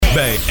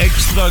bij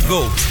Extra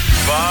Gold.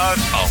 Waar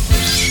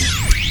anders?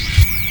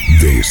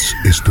 This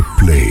is the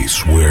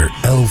place where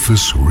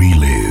Elvis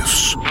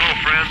relives. Hello,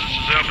 friends. This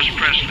is Elvis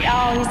Presley.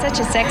 Oh, he's such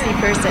a sexy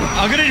person.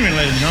 Oh, good evening,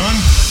 ladies and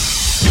gentlemen.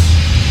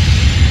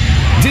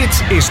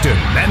 Dit is de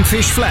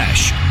Memphis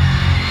Flash.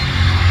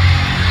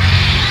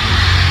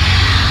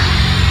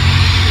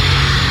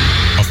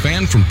 A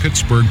fan from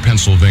Pittsburgh,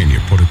 Pennsylvania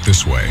put it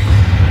this way.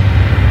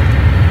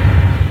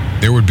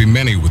 There would be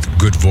many with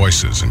good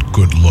voices and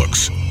good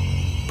looks,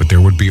 but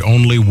there would be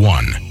only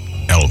one,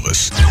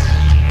 Elvis.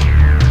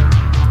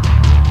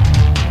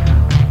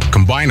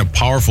 Combine a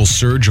powerful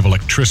surge of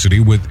electricity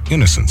with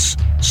innocence,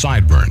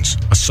 sideburns,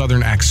 a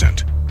southern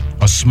accent,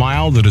 a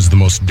smile that is the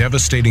most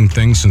devastating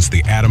thing since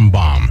the atom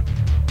bomb,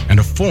 and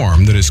a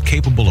form that is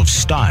capable of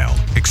style,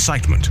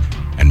 excitement,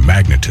 and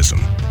magnetism.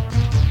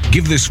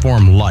 Give this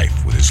form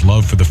life with his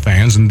love for the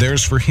fans and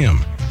theirs for him,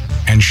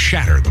 and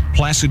shatter the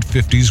placid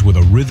 50s with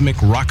a rhythmic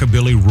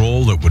rockabilly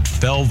roll that would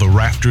fell the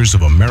rafters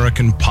of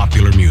American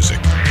popular music.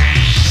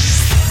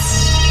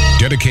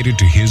 Dedicated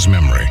to his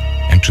memory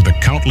and to the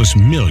countless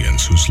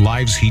millions whose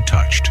lives he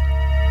touched,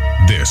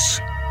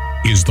 this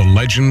is the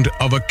legend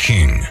of a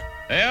king.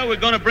 Well, we're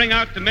going to bring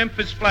out the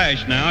Memphis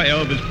Flash now,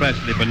 Elvis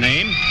Presley by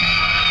name.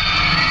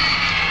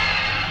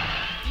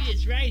 He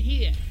is right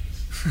here.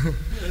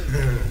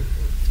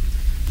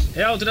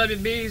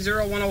 LWB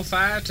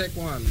 0105, take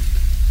one.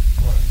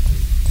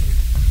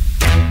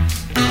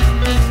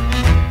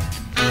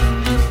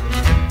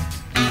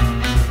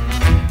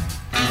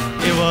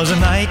 It was a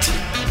night,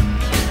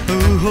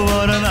 ooh,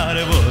 what a night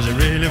it was, it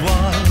really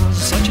was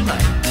such a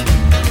night.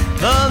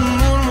 The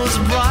moon was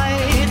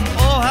bright,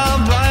 oh how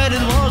bright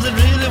it was, it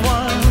really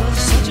was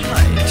such a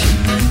night.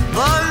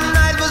 The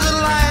night was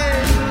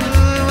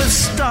alive with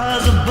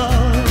stars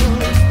above,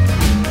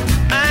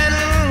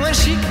 and when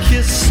she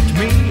kissed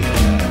me,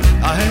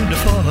 I had to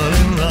fall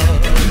in love.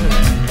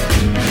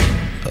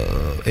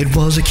 It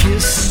was a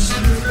kiss,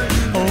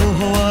 oh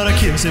what a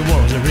kiss it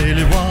was, it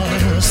really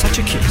was such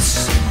a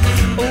kiss.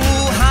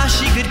 Oh how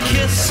she could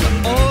kiss,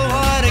 oh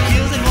what a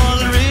kiss it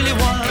was, it really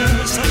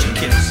was such a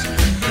kiss.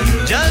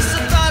 Just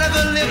the thought of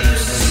her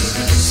lips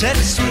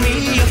sets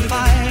me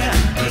afire.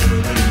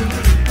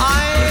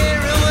 I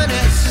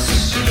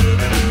reminisce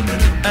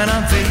and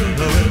I'm filled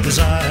with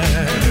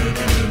desire.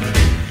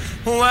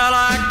 Well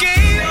I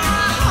gave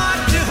my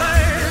heart to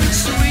her,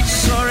 sweet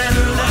surrender.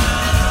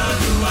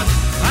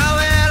 How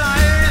well I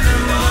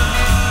remember,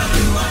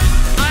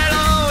 I'll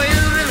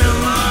always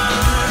remember.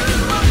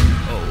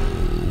 Oh,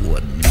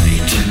 what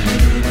night,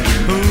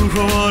 oh,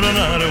 what a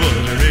night it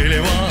was, it really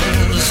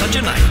was such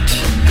a night.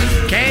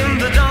 Came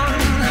the dawn,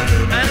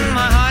 and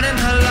my heart in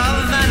her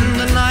love, and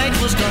the night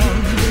was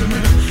gone.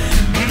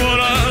 But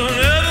I'll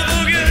never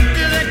forget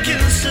that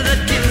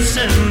kiss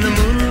in the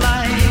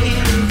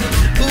moonlight.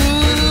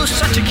 Ooh,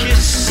 such a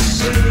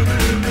kiss,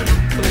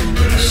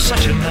 ooh,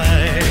 such a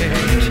night.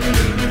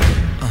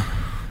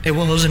 It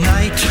was a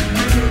night,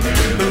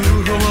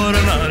 ooh, what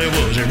a night it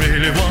was, it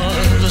really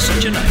was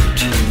such a night.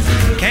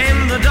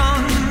 Came the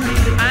dawn,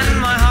 and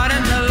my heart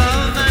in her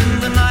love,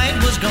 and the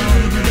night was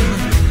gone.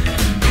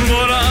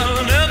 But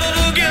I'll never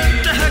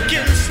forget her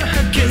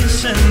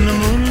kiss in the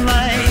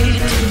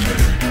moonlight.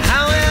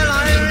 How well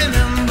I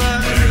remember,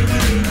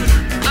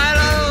 I'll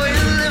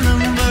always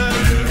remember.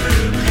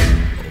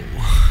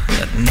 Oh,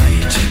 that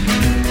night,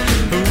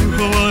 oh,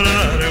 what a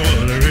night it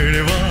was, it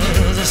really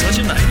was such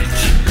a night.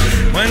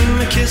 When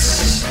we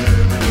kissed,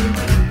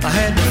 I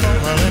had to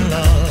fall in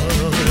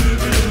love.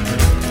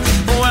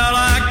 Well,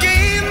 I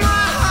gave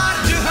my heart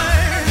to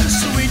her,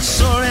 sweet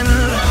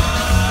surrender.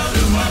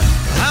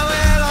 How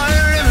well I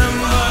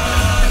remember,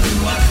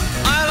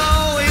 I'll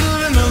always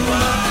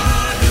remember.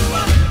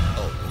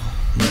 Oh,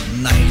 that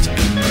night,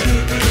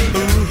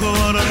 ooh,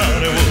 what a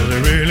night it was,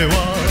 it really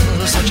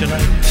was such a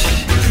night.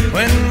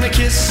 When we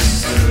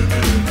kissed,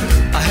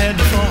 I had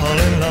to fall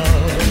in love.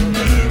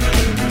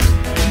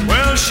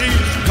 Well,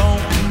 she's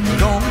gone,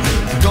 gone,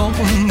 gone,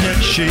 yeah,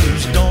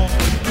 she's gone,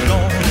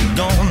 gone,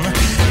 gone.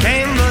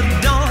 Came the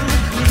dawn,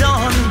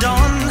 dawn,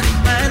 dawn,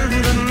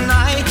 and the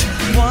night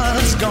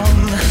was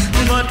gone.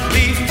 But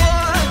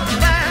before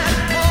that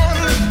dawn,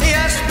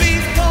 yes,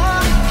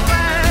 before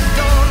that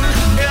dawn,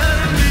 yes,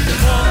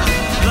 before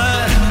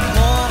that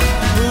dawn,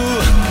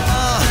 ooh,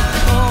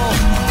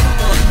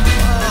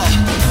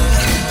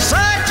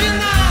 such a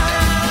night.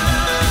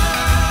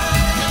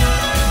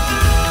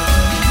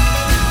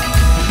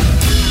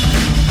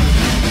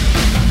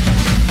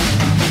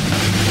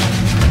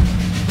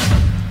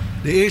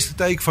 De eerste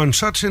take van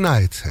Such a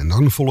Night en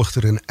dan volgt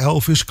er een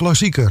Elvis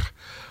klassieker.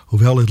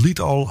 Hoewel het lied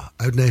al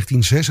uit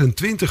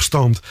 1926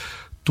 stamt,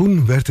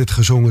 toen werd het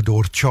gezongen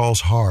door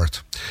Charles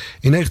Hart.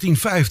 In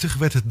 1950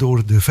 werd het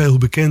door de veel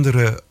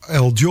bekendere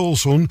Al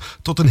Jolson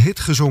tot een hit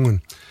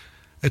gezongen.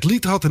 Het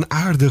lied had een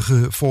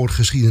aardige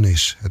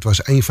voorgeschiedenis. Het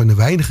was een van de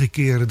weinige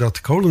keren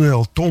dat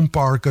kolonel Tom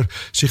Parker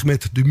zich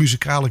met de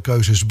muzikale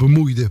keuzes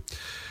bemoeide.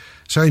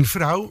 Zijn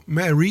vrouw,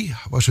 Mary,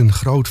 was een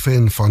groot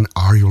fan van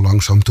Are You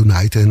Lonesome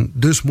Tonight en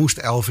dus moest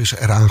Elvis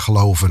eraan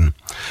geloven.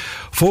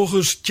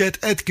 Volgens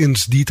Chet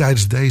Atkins, die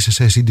tijdens deze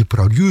sessie de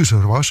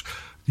producer was,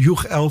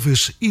 joeg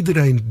Elvis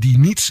iedereen die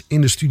niets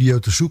in de studio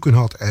te zoeken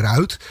had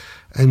eruit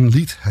en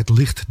liet het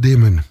licht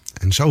dimmen.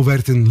 En zo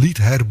werd een lied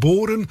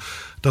herboren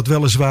dat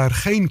weliswaar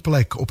geen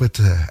plek op het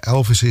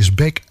Elvis is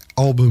Back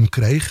album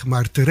kreeg,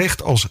 maar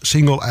terecht als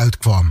single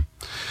uitkwam.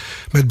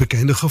 Met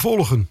bekende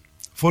gevolgen.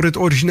 Voor het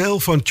origineel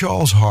van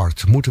Charles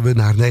Hart moeten we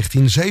naar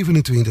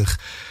 1927.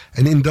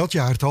 En in dat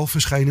jaartal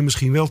verschenen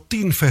misschien wel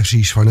 10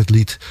 versies van het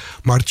lied.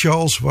 Maar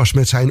Charles was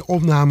met zijn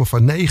opname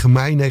van 9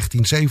 mei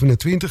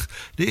 1927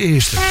 de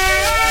eerste.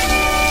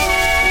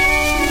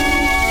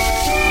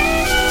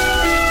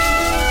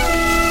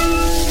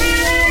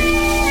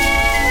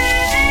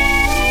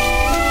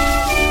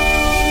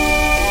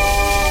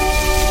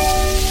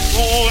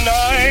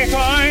 Tonight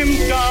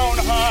I'm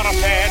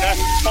downhearted,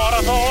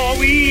 for though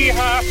we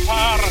have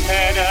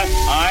parted,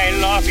 I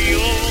love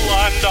you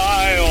and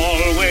I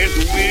always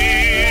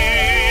will.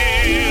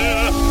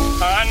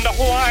 And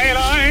while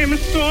I'm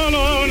so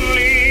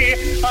lonely,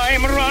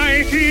 I'm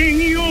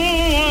writing you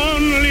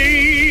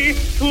only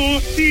to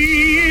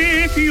see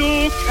if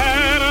you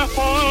care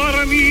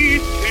for me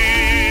still.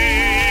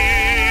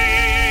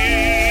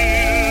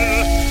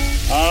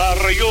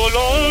 Are you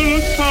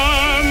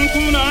lonesome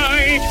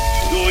tonight?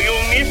 Do you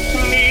miss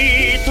me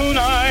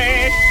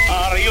tonight?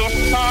 Are you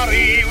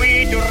sorry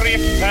we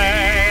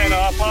drifted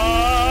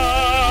apart?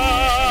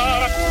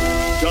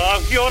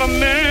 Does your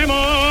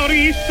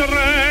memory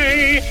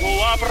stray to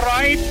a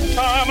bright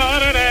summer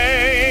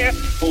day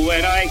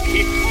when I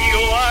kiss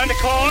you and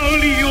call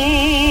you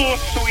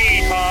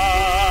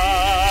sweetheart?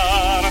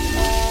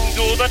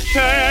 Do the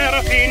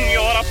chairs in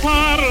your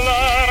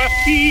parlor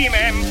seem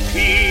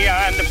empty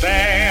and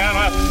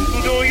bare?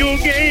 Do you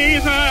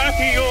gaze at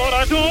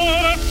your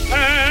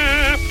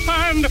doorstep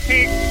and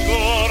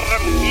picture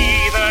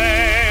me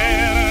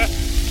there?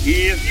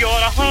 Is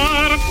your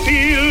heart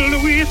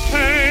filled with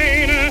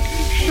pain?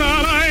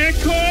 Shall I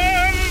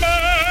come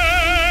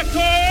back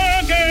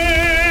again?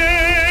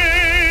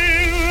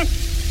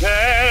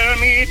 Tell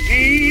me,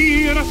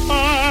 dear,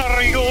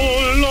 are you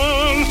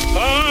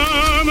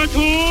lonesome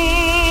tonight?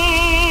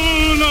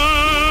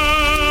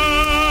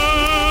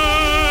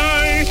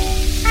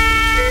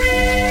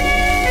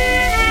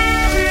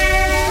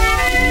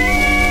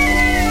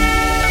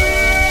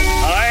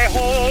 I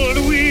hold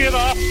with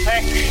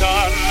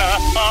affection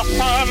a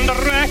fond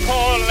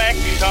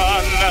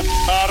recollection,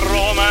 a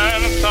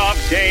romance of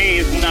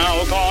days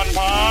now gone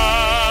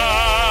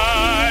by.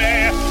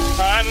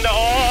 And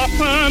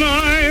often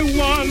I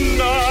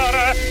wonder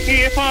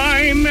if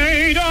I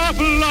made a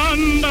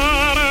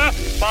blunder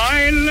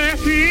by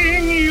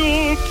letting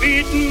you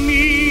bid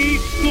me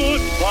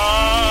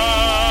goodbye.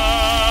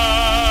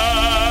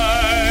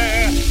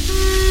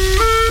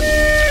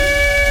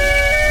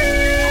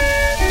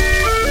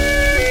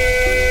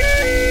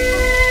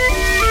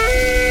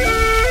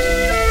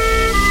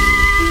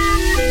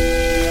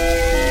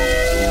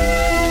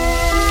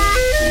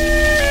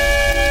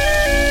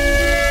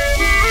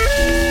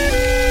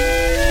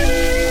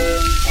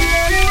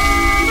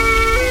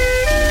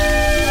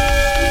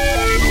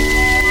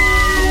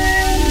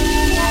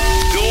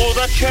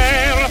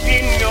 Chairs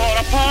in your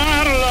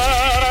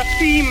parlor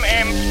seem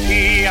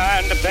empty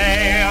and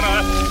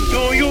bare.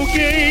 Do you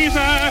gaze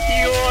at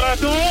your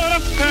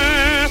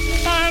doorstep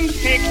and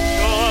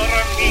picture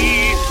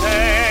me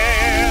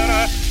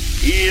there?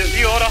 Is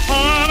your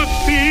heart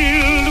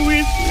filled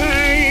with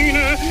pain?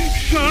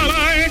 Shall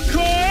I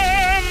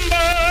come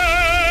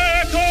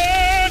back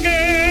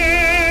again?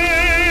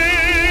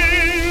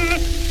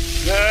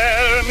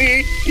 Tell me,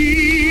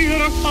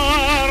 dear,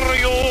 are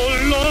you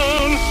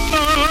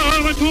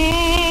lonesome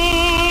tonight?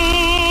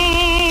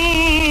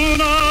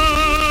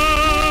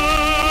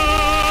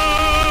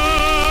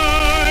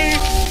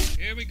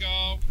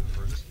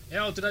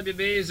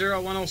 LTWB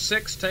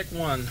 0106, take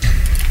 1.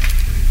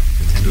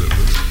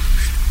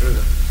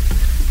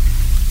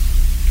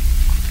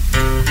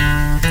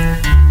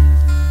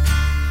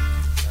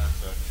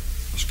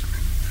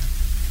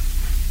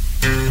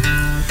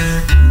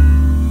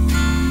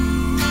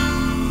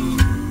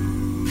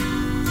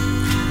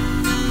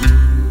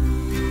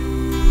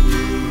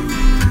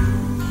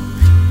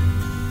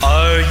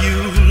 Are you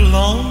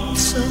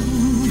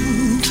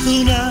lonesome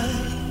tonight?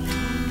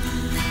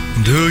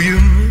 Do you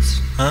miss,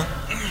 huh?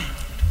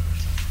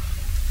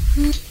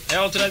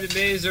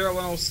 LTWB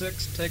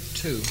 0106, take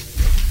 2.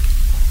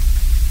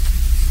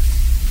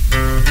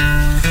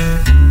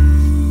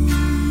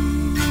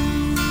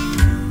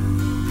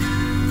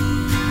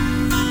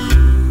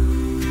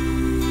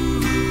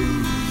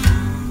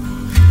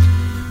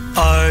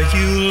 Are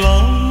you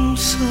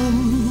lonesome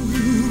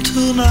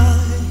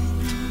tonight?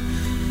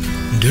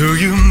 Do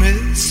you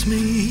miss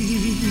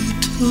me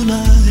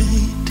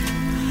tonight?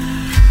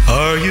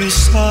 Are you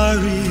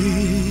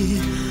sorry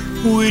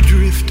we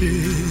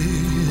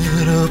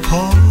drifted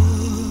apart?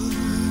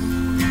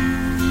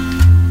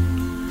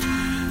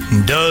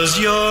 Does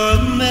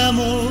your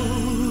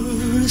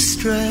memory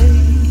astray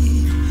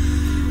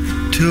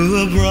to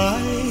a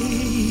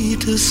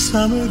bright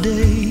summer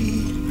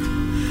day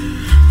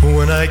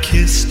when I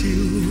kissed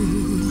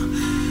you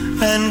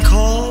and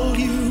called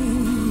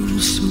you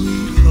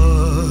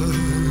sweetheart.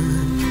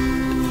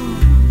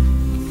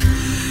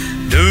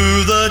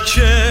 Do the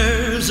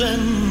chairs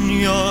in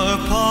your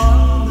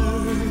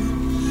parlor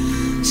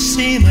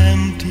seem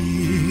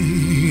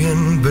empty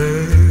and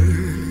bare?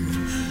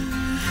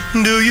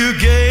 Do you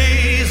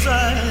gaze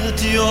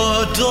at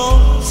your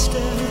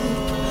doorstep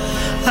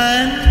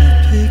and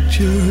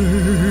picture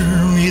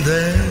me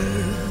there?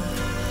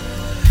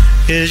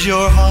 Is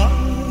your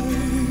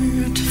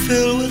heart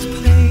filled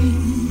with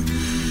pain?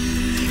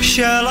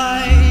 Shall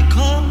I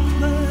come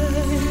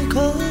back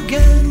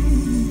again?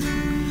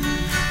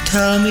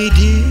 Tell me,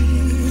 dear,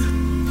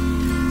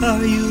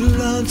 are you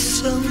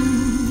lonesome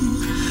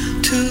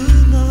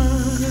tonight?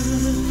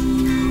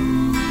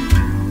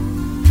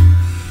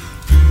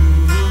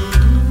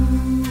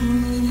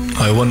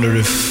 I wonder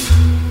if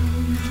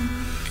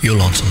you're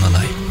lonesome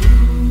tonight.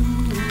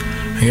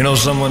 You know,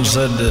 someone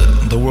said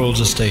the world's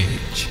a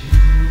stage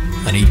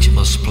and each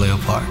must play a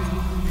part.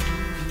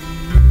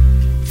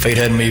 Fate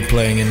had me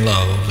playing in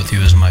love with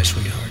you as my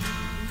sweetheart.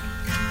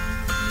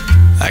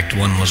 Act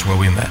 1 was where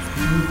we met.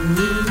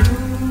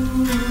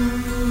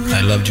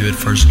 I loved you at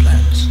first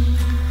glance.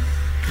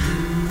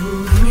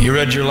 You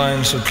read your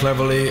lines so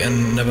cleverly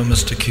and never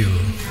missed a cue.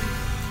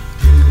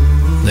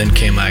 Then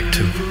came Act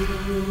 2.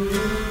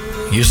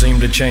 You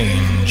seemed to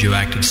change, you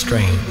acted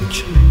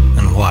strange,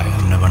 and why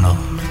I've never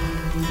known.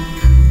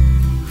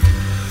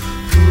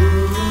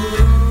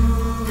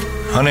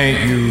 Honey,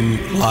 you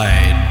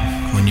lied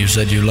when you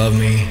said you loved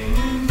me,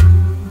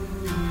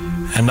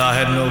 and I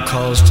had no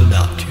cause to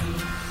doubt you.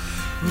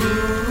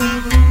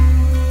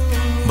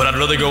 But I'd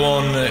rather go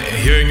on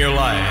hearing your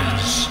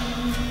lies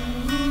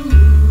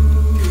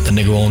than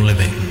to go on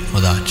living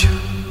without you.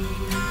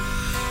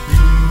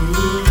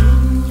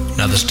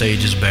 Now the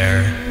stage is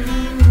bare,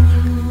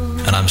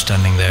 and I'm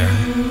standing there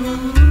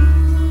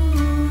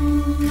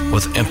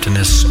with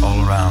emptiness all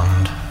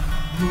around.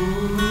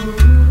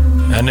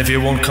 And if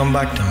you won't come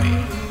back to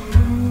me,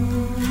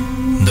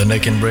 then they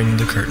can bring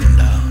the curtain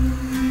down.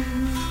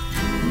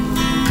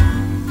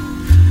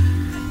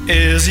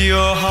 Is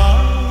your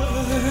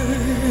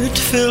heart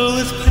filled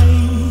with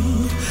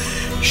pain?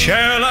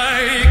 Shall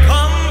I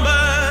come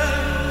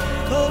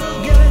back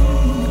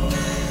again?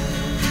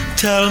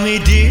 Tell me,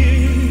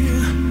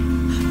 dear,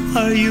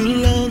 are you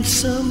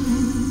lonesome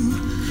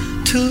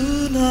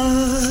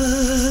tonight?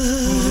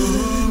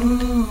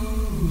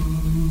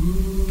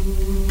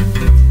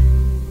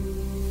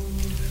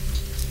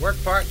 Work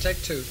part,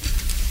 take 2.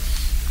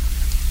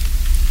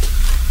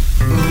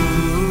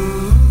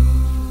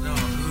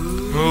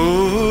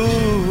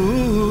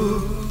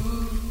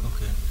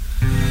 Okay.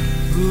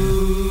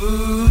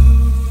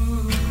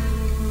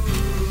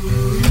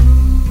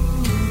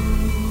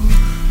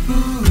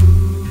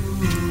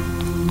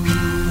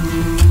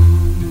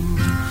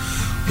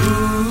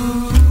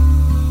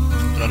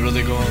 But I'd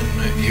rather go on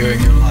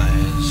hearing your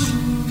lies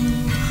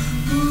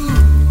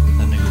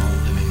than to go on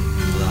living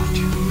without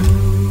you.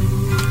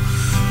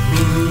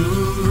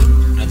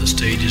 Now the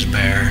stage is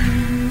bare,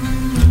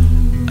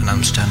 and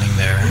I'm standing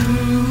there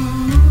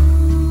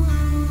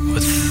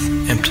with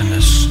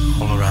emptiness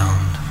all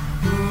around.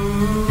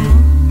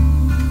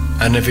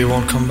 And if you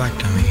won't come back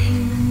to me,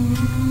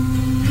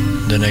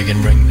 then they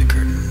can bring the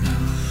curtain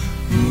down.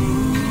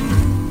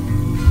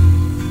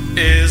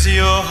 Is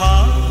your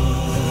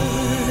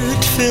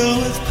heart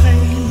filled with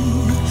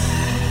pain?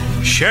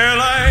 Shall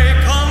I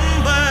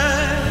come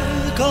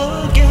back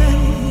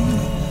again?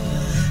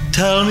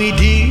 Tell me,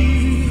 dear,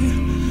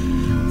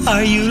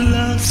 are you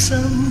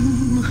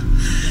lonesome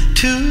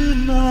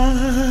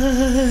tonight?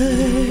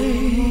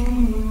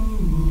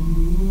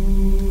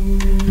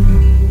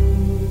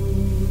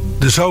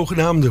 De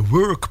zogenaamde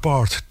work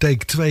part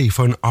take 2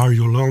 van Are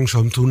You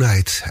Lonesome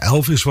Tonight.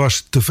 Elvis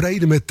was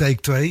tevreden met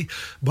take 2,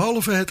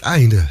 behalve het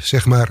einde,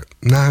 zeg maar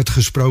na het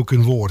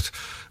gesproken woord.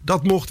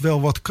 Dat mocht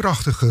wel wat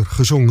krachtiger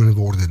gezongen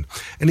worden.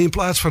 En in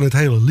plaats van het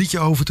hele liedje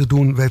over te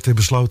doen, werd er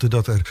besloten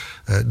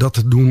dat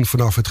te doen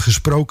vanaf het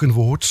gesproken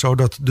woord,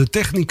 zodat de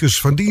technicus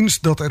van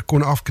dienst dat er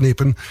kon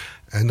afknippen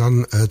en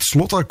dan het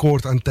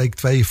slotakkoord aan take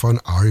 2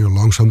 van Are You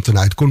Lonesome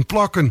Tonight kon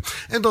plakken.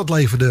 En dat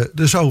leverde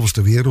de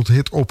zoveelste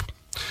wereldhit op.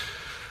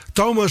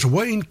 Thomas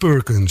Wayne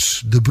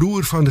Perkins, de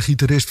broer van de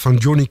gitarist van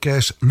Johnny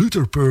Cash,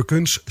 Luther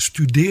Perkins,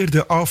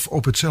 studeerde af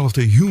op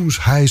hetzelfde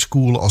Hughes High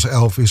School als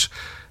Elvis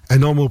en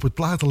nam op het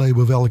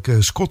platenlabel welke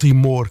Scotty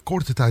Moore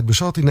korte tijd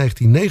bezat in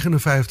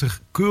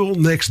 1959 Girl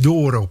Next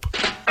Door op.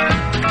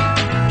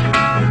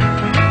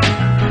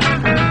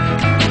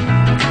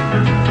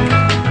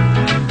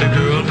 The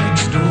girl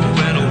next door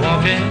went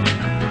a-walking.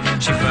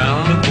 She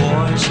found a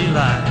boy she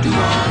liked.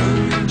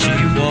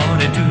 She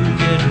wanted to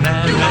get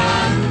married,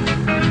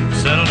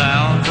 settle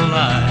down for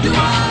life.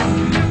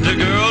 The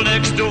girl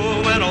next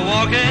door went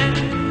a-walking.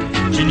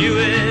 She knew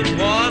it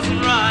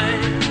wasn't right.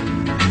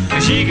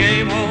 She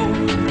came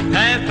home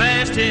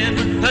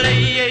 10:30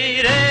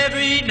 late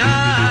every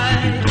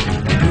night.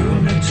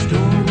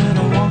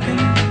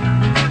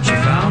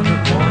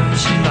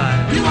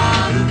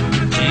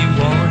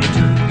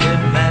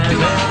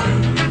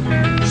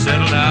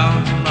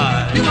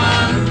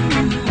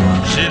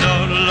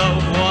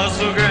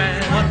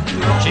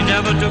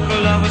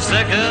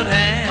 second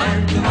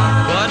hand.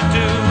 But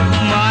to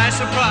my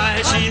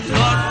surprise, she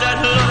thought that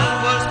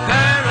love was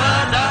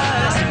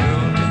paradise. The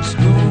girl next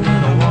door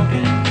went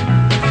a-walking.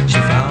 She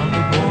found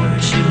the boy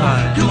she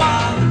liked.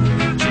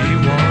 She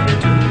wanted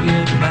to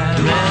get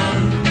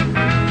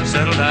married,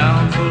 settle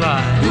down for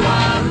life.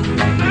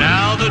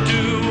 Now the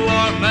two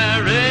are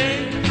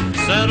married,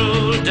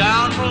 settled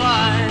down for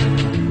life.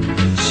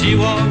 She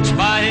walks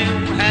by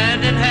him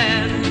hand in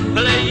hand,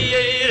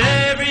 played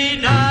every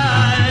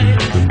night.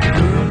 The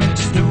girl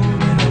next door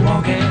went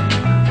a-walking.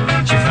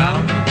 She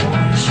found the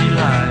boy she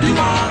liked.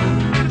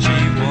 She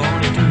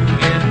wanted to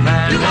get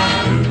married,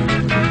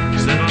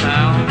 settle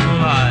down for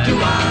life.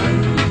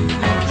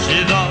 She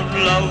thought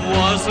love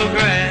was so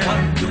grand,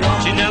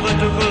 she never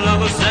took a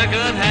lover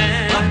second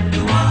hand.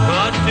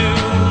 But to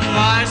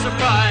my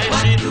surprise,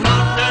 she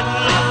thought that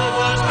love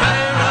was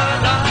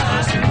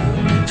paradise. The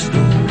girl next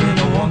door went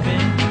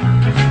a-walking.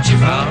 She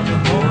found the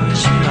boy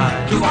she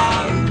liked.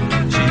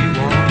 She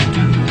wanted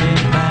to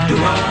get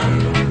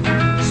married,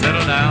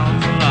 settle down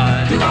for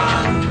life.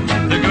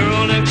 The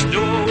girl next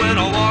door went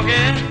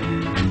a-walking.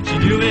 She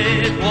knew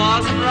it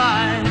wasn't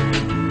right.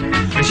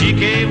 And she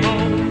came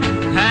home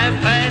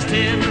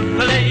 10:30,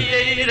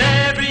 played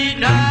every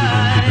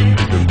night.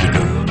 The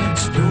girl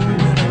next door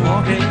went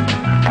a-walking.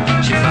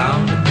 She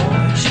found the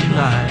boy she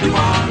liked.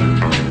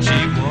 She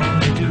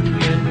wanted to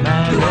get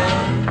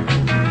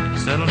married,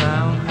 settle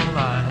down for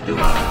life.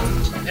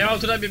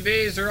 LWB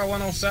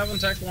 0107,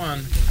 take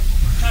 1.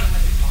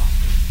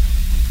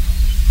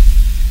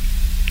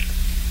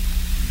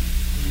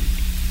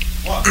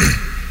 One,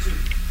 two,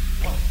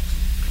 one.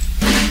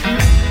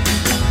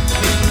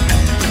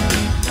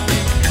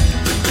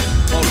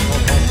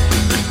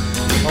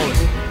 Hold it.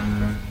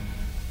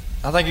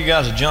 I think you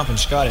guys are jumping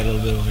Scotty a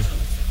little bit over here.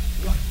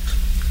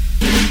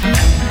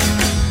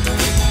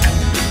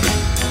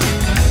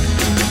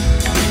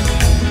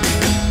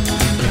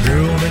 The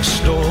girl next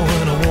door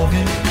went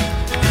a-walking.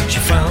 She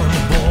found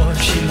the boy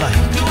she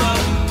liked.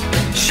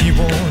 She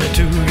wanted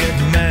to get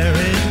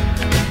married,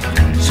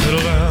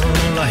 settle down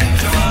in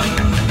life.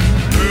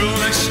 Girl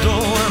next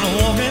door went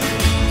a-walking.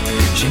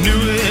 She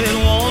knew it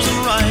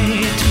wasn't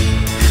right.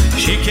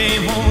 She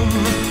came home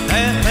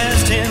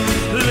 10:30,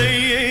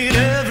 late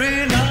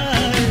every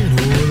night.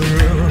 Oh, the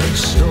girl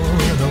next door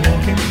went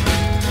a-walking.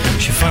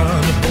 She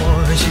found the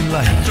boy she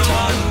liked.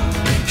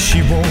 She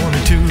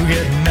wanted to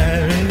get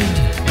married,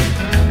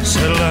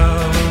 settle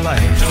down in life.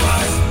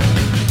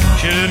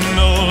 She didn't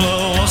know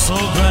love was so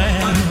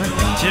grand.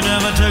 She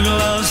never took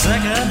love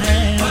second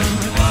hand.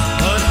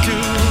 But to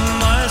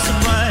my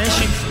surprise,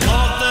 she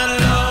thought that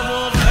love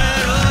was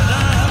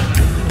paradise.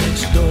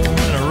 Next door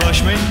went a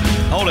rush me.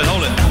 Hold it,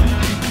 hold it.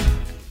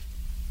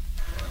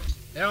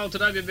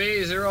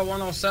 LWB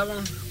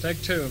 0107,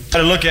 take 2. Try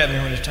to look at me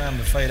when it's time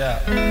to fade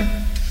out.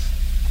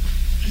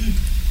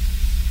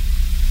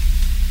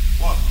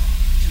 One,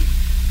 two,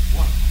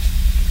 one.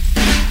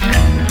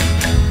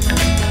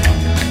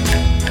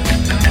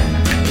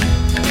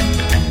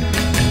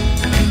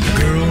 The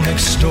girl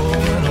next door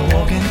went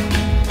a-walking.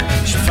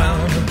 She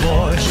found the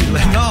boy she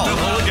liked. No,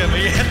 don't look at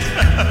me yet.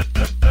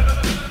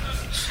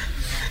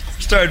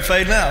 Started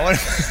fading out.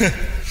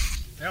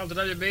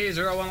 LWB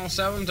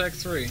 0107, take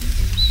 3.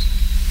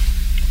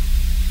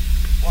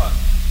 One,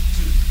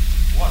 two,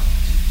 one.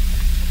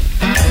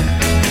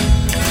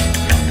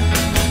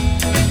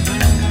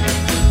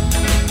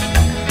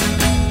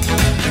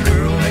 The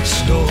girl next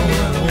door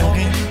went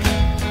a-walking.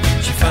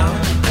 She found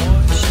the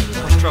boy she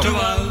liked.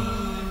 Trouble.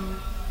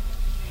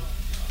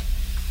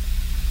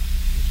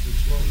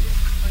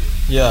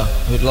 Yeah,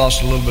 it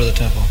lost a little bit of the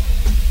tempo.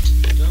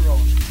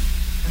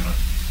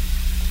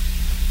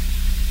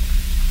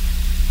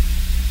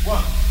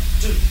 One,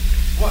 two,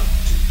 one,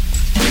 two.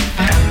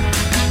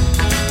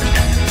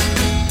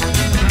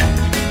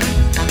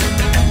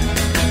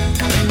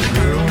 The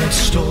girl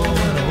next door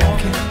went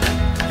a-walking.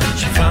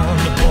 She found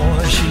the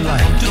boy she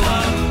liked.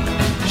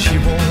 She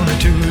wanted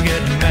to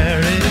get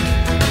married,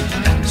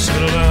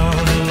 settle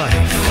down in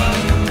life.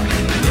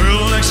 The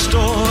girl next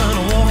door went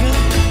a-walking.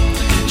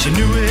 She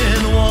knew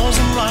it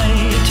wasn't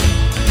right.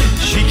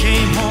 She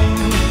came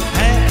home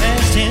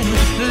 10:30,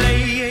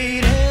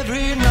 late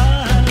every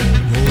night.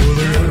 Oh,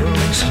 the girl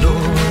next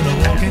door went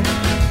a-walking.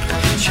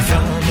 She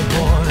found the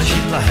boy she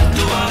liked.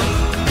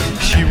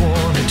 She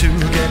wanted to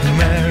get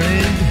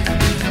married,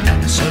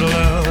 settle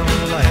down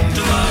in life.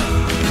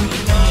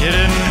 She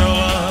didn't know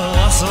love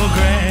was so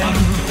grand.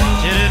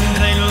 She didn't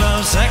think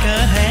love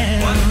second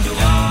hand.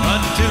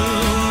 But to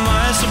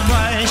my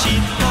surprise, she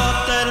thought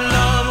that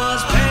love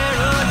was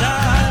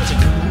paradise. The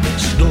girl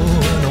next door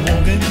went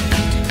a-walking.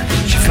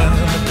 She found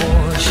the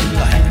boy she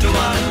liked.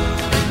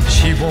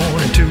 She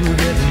wanted to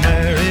get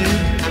married,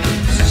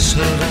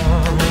 settle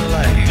down in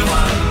life.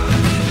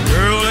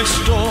 Girl next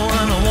door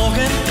went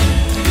a-walking.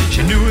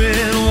 She knew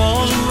it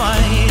wasn't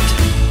right.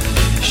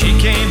 She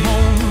came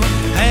home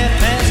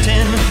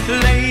 10:30,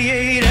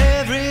 late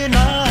every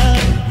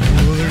night.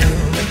 Oh,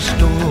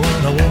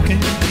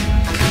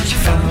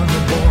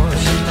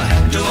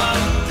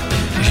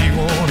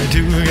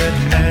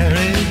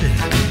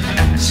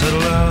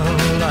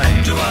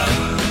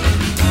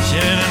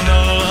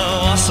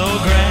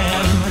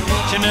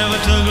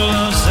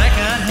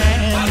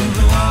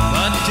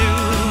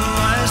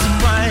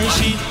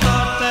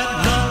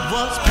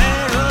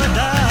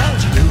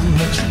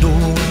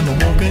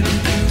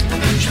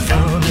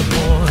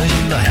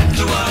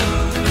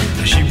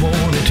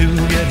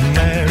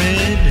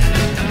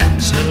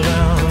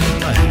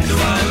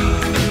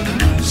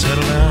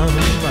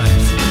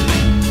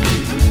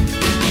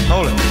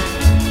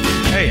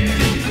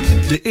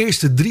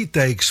 eerste 3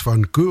 takes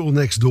van Girl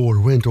Next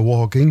Door Winter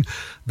Walking,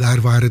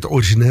 daar waar het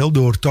origineel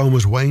door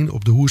Thomas Wayne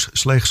op de hoes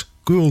slechts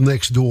Girl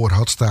Next Door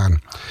had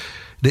staan.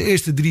 De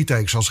eerste 3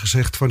 takes, als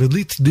gezegd, van het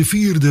lied. De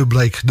 4e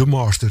bleek de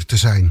master te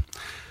zijn.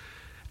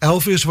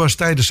 Elvis was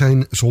tijdens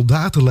zijn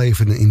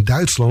soldatenleven in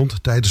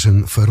Duitsland tijdens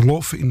een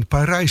verlof in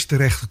Parijs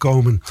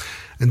terechtgekomen.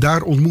 En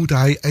daar ontmoette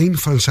hij een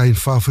van zijn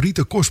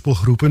favoriete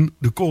gospelgroepen,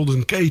 de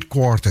Golden Gate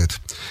Quartet.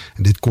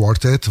 En dit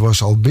quartet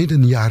was al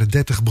midden jaren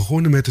 30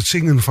 begonnen met het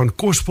zingen van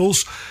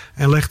gospels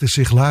en legde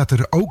zich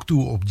later ook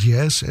toe op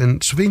jazz en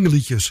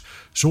swingliedjes,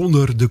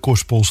 zonder de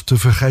gospels te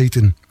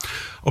vergeten.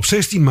 Op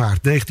 16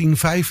 maart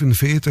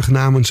 1945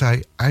 namen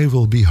zij I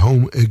Will Be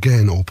Home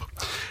Again op.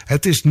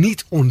 Het is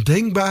niet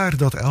ondenkbaar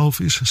dat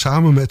Elvis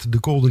samen met de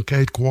Golden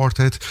Gate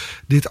Quartet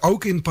dit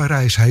ook in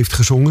Parijs heeft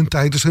gezongen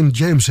tijdens een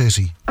jam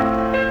sessie.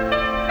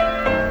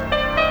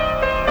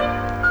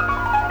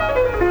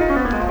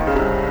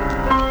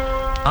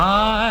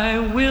 I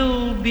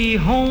will be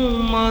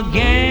home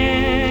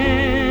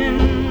again.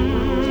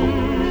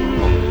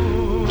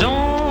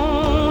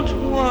 Don't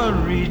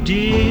worry,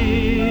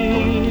 dear.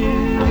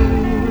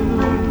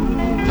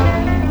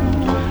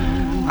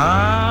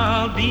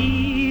 I'll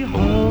be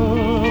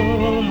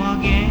home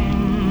again.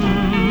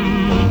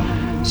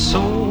 So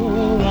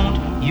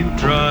won't you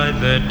dry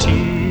that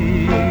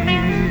tear?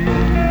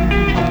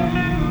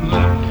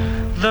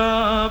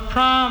 The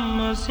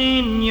promise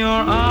in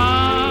your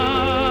eyes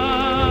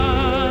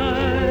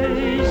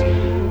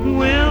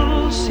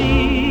will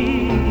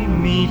see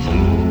me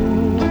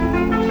through.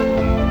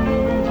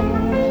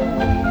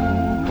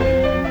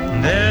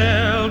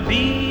 There'll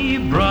be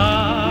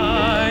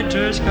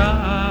brighter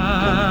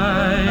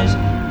skies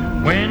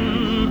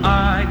when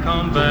I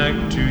come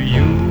back to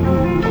you.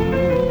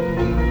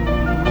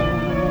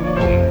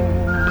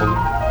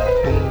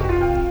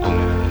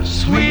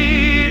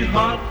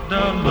 Sweetheart,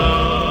 the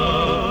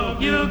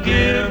love you're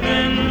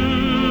giving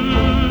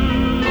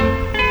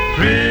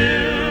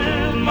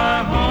thrill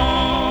my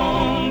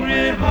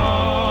hungry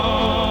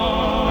heart.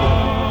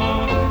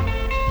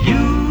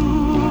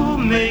 You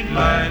make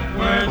life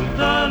worth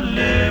the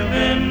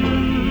living,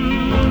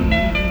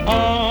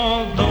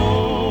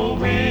 although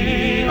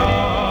we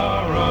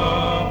are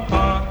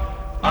apart.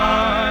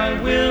 I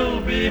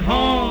will be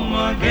home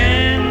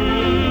again.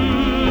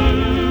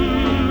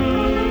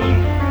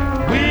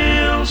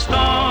 We'll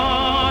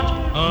start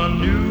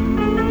anew.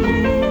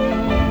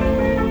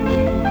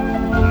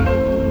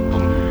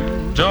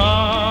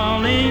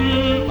 Darling,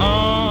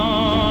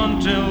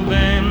 until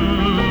then,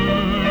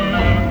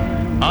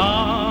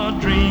 our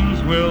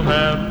dreams will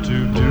have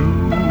to do.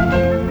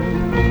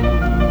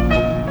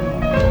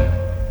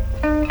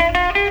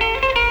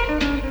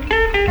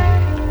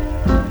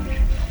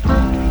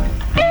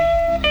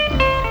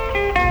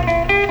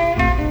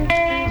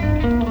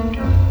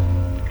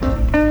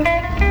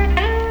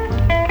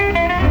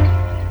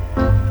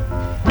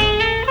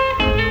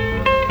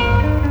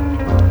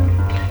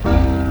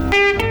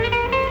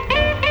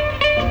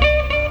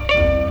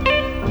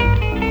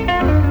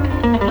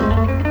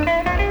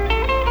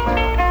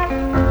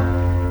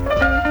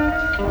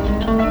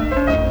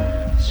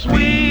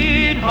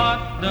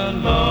 Sweetheart, the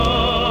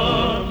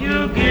love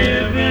you're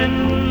giving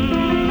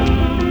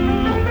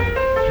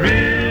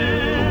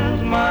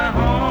thrills my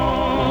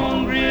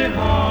hungry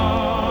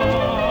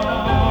heart.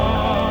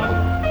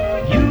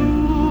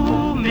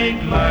 You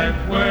make life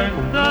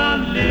worth the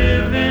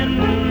living,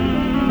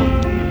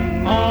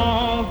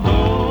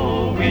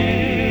 although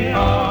we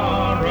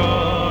are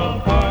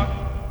apart.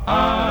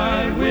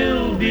 I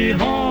will be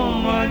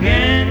home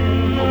again.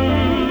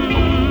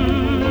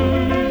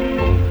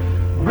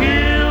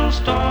 We'll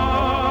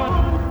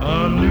start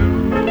anew.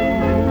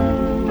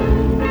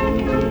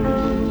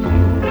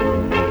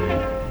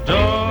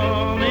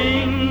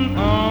 Darling,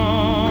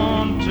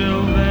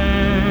 until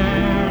then,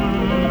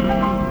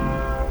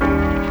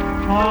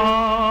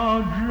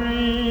 our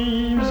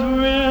dreams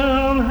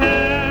will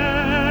have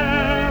to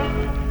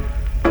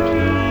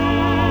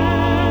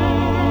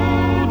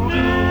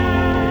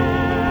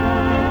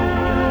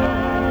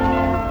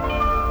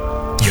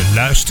Je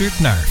luistert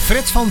naar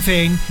Fred van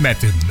Veen met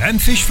de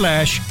Memphis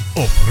Flash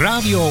op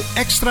Radio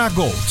Extra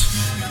Gold.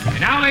 And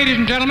now, ladies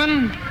and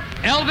gentlemen,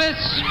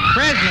 Elvis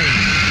Presley.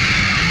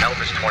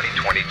 Elvis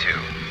 2022.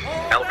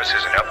 Elvis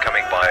is an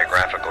upcoming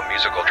biographical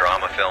musical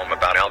drama film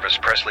about Elvis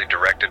Presley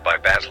directed by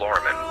Baz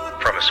Luhrmann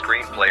from a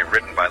screenplay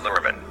written by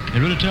Luhrmann. It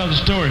really tells the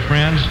story,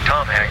 friends.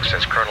 Tom Hanks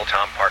as Colonel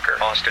Tom Parker,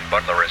 Austin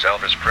Butler as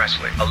Elvis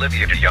Presley,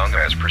 Olivia DeJonge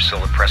as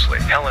Priscilla Presley,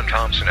 Helen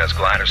Thompson as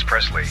Gladys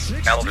Presley,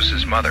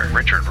 Elvis's mother,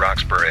 Richard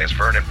Roxburgh as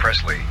Vernon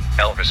Presley,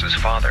 Elvis's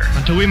father.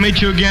 Until we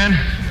meet you again,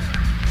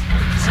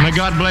 may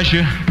God bless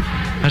you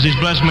as He's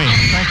blessed me.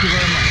 Thank you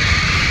very much.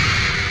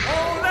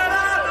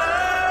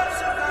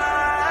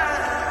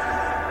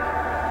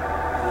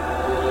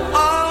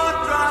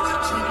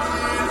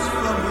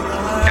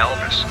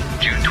 Elvis,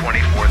 June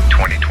 24th,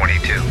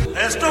 2022.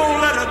 Let's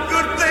don't let a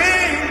good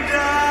thing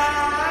die.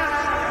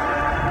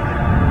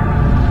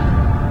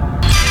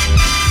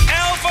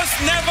 Elvis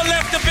never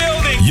left the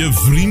building. Je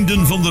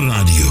vrienden van de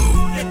radio.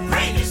 The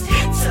greatest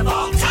hits of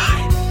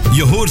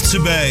Je hoort ze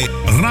bij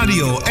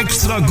Radio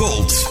Extra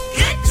Gold.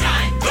 Good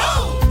time,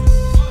 go!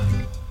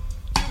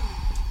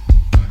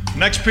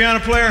 Next piano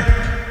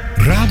player.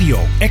 Radio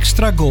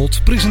Extra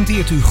Gold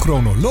presenteert u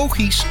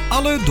chronologisch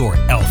alle door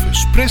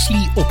Elvis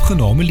Presley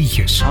opgenomen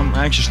liedjes. I'm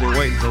anxiously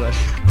waiting for this.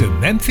 De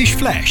Memphis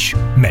Flash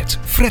met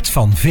Fred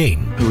van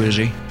Veen. Who is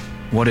he?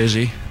 What is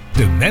he?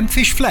 De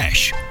Memphis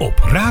Flash op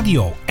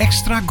Radio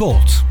Extra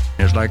Gold.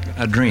 It's like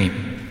a dream.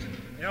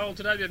 Yo,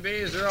 to WB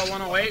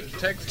 0108,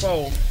 take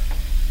 4.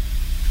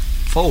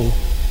 4?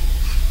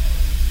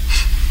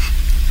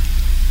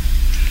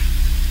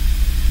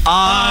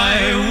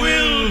 I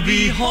will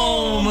be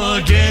home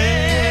again.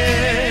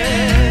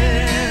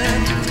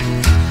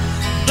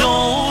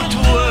 Don't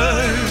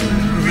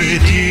worry,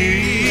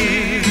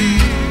 dear.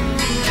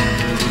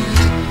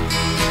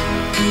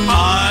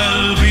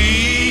 I'll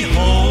be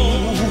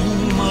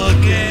home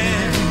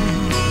again.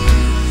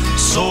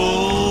 So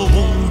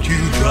won't you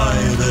dry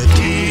the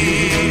tear?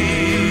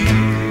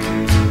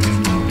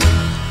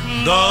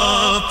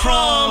 The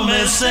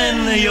promise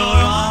in your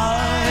eyes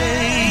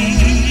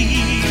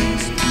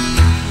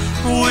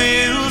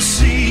will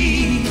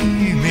see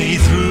me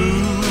through.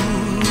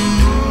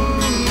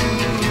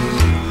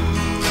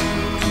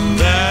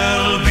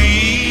 There'll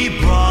be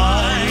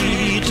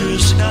brighter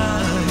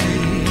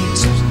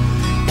skies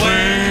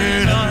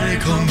when I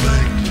come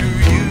back to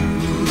you.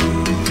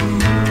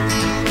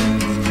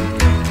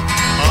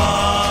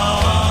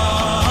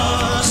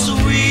 Ah,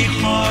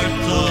 sweetheart,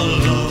 the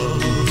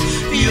love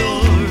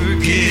you're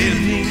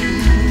giving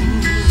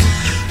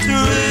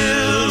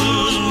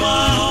thrills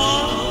my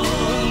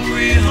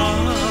hungry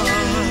heart.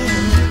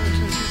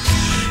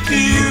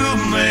 You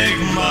make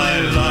my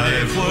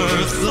life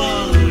worth the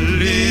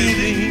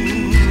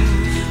living,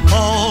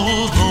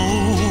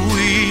 although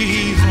we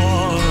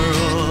are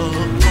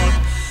apart.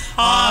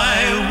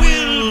 I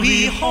will be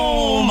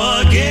home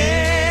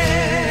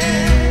again.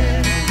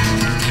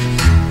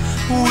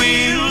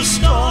 We'll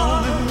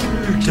start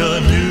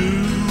anew,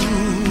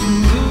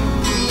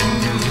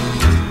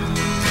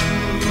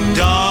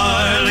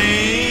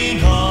 darling.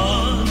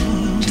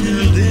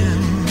 Until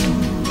then,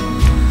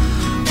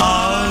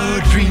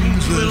 our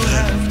dreams will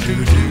have to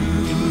do.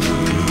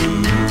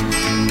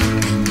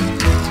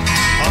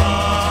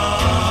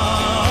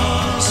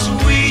 Ah,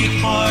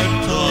 sweetheart,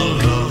 the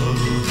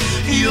love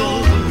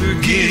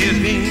you're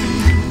giving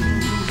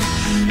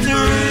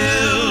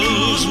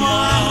thrills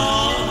my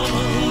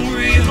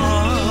hungry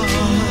heart.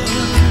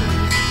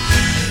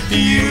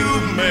 You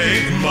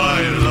make my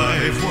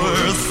life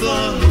worth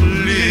the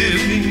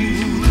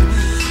living,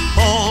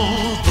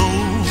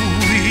 although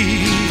we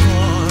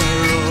are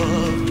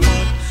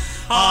apart.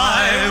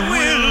 I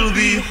will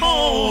be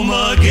home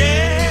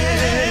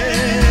again.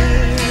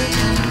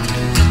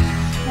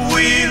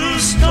 We'll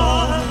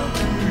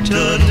start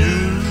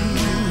anew,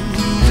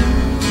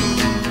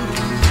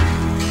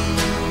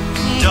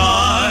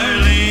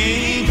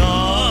 darling.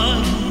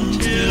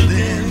 Until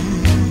then,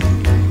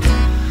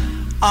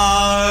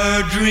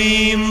 our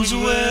dreams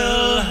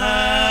will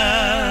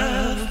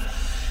have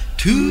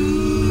to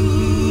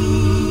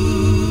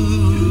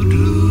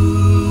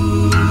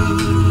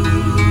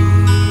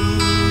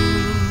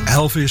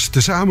Elvis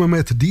tezamen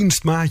met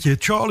dienstmaatje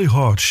Charlie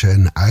Hodge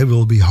en I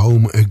Will Be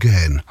Home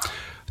Again.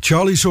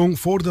 Charlie zong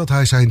voordat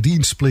hij zijn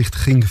dienstplicht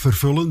ging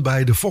vervullen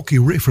bij de Focky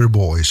River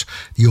Boys,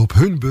 die op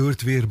hun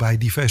beurt weer bij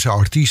diverse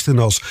artiesten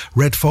als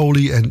Red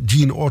Foley en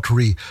Gene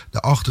Autry de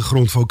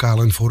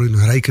achtergrondvocalen voor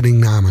hun rekening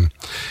namen.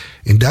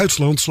 In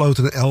Duitsland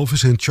sloten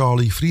Elvis en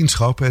Charlie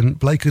vriendschap en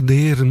bleken de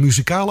heren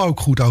muzikaal ook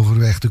goed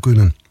overweg te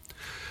kunnen.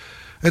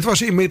 Het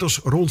was inmiddels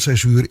rond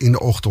 6 uur in de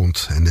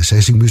ochtend en de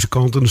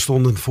sessiemuzikanten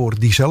stonden voor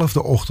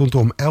diezelfde ochtend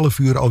om 11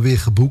 uur alweer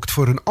geboekt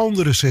voor een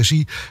andere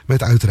sessie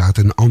met uiteraard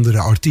een andere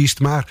artiest,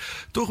 maar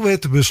toch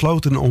werd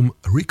besloten om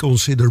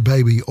Reconsider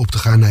Baby op te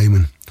gaan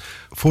nemen.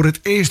 Voor het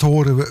eerst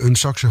horen we een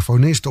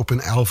saxofonist op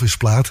een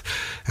Elvis-plaat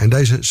en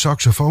deze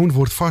saxofoon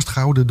wordt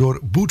vastgehouden door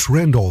Boots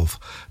Randolph.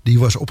 Die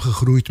was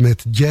opgegroeid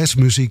met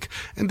jazzmuziek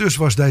en dus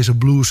was deze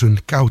blues een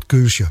koud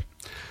kunstje.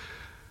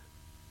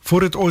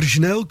 Voor het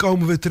origineel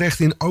komen we terecht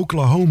in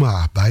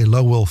Oklahoma bij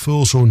Lowell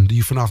Fulson,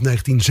 die vanaf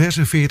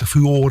 1946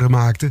 furoren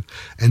maakte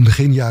en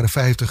begin jaren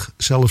 50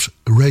 zelfs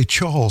Ray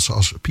Charles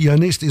als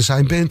pianist in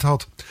zijn band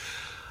had.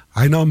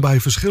 Hij nam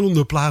bij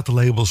verschillende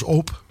platenlabels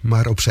op,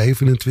 maar op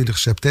 27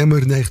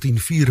 september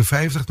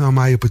 1954 nam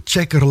hij op het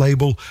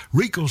Checker-label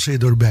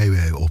Reconsider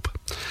Baby op.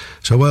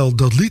 Zowel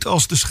dat lied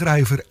als de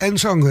schrijver en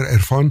zanger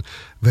ervan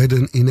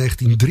werden in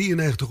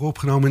 1993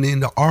 opgenomen in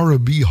de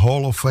R&B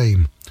Hall of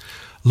Fame.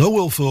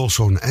 Lowell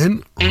Fulson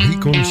en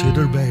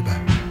Reconsider Baby.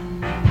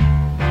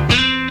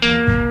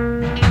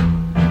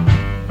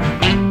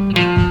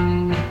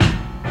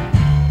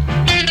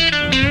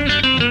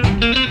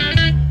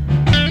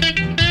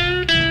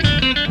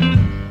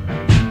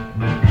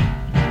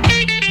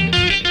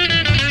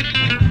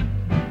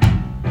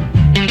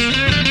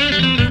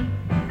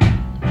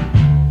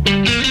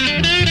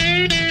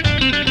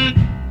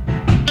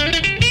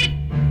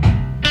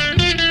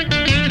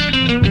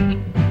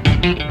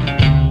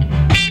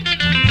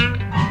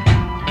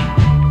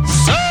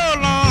 So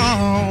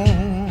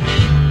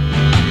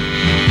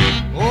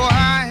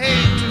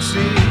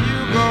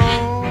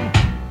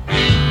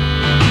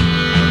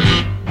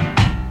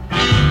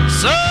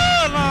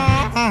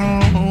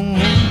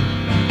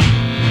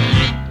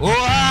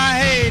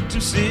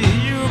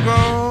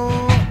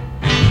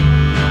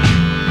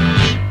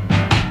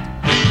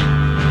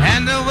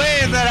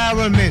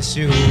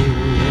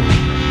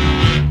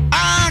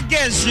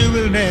she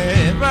will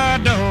never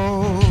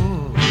know.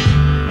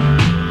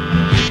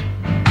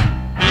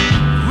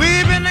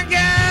 We've been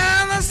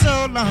together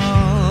so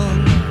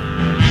long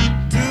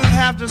to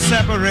have to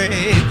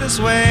separate this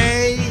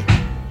way.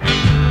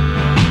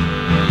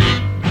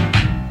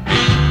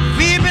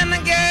 We've been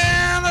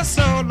together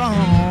so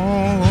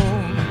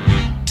long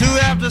to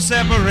have to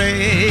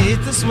separate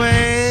this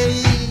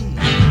way.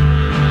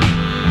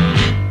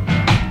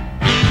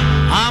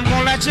 I'm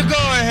gonna let you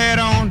go ahead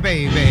on,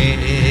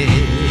 baby.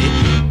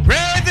 Pray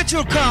that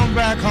you'll come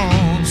back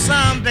home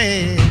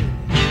someday.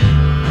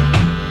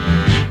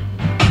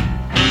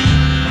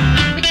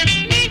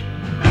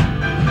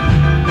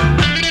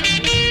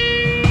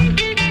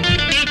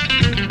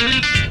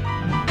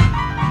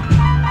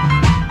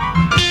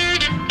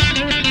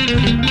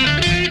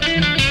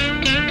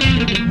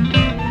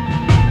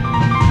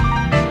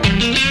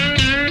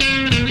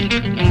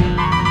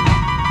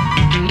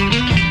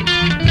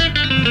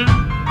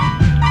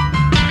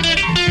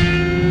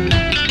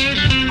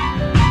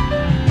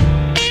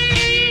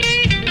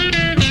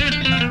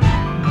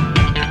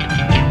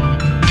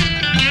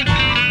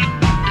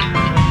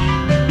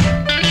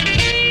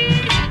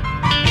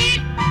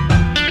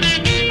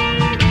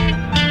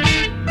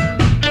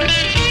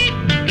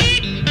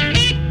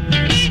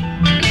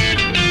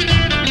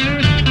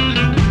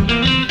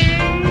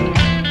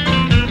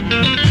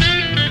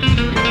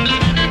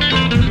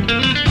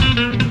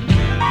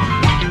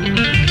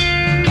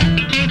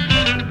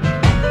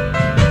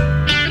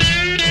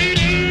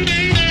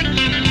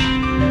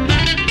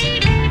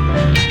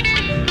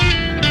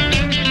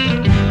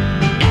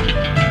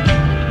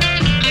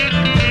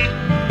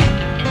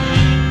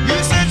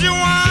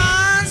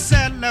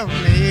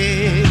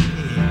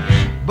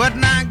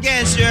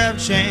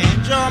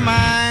 Change your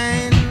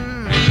mind.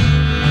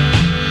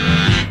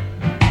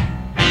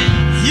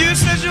 You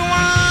said you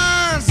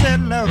once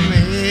said love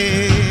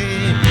me,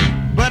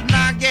 but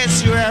now I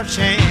guess you have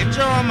changed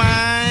your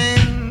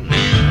mind.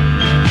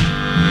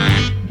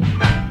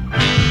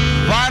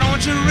 Why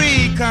don't you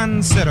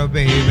reconsider,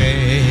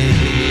 baby?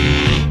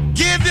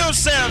 Give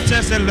yourself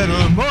just a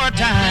little more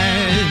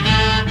time.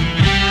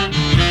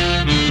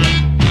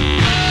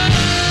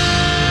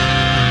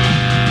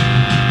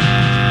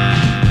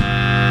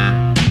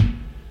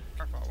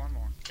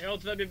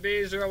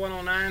 LWB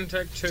 0109,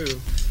 take 2.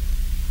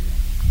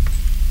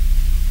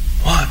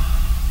 1,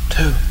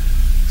 2,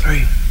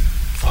 3,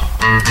 4.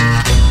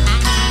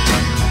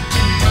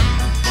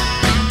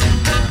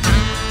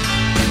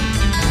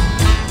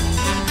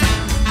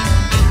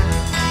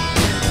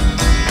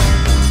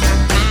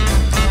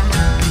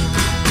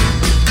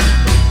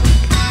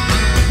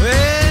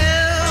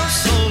 Well,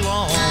 so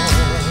long.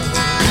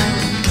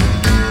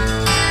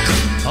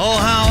 Oh,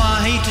 how I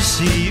hate to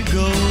see you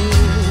go.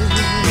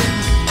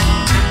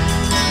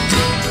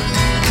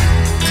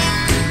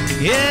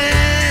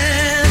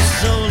 Yes,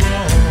 so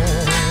long.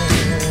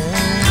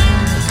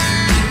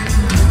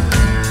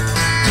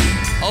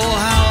 Oh,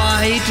 how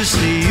I hate to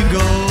see you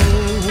go.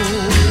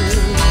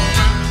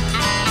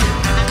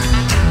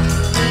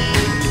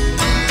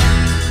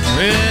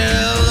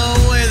 Well, the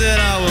way that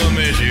I will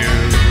miss you,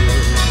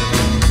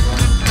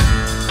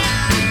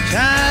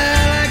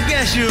 child, I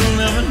guess you'll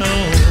never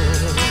know.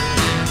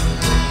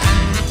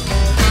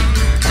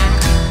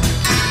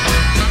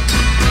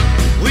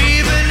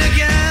 We've been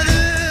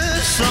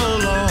together so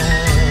long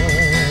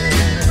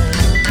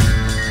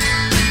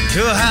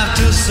to have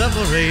to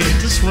separate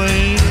this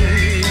way.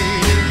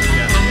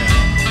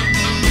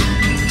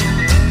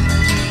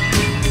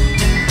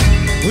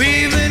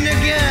 We've been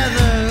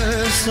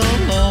together so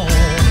long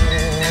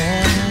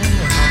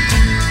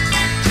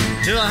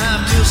to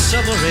have to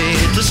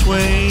separate this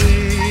way.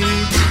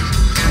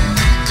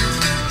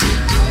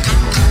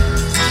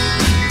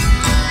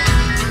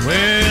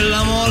 Well,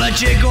 I'm gonna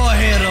let you go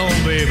ahead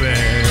on, baby.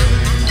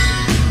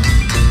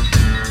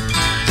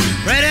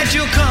 Pray that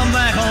you'll come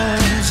back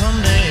home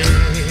someday.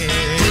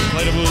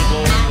 Play the blues,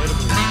 boy, play the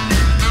blues.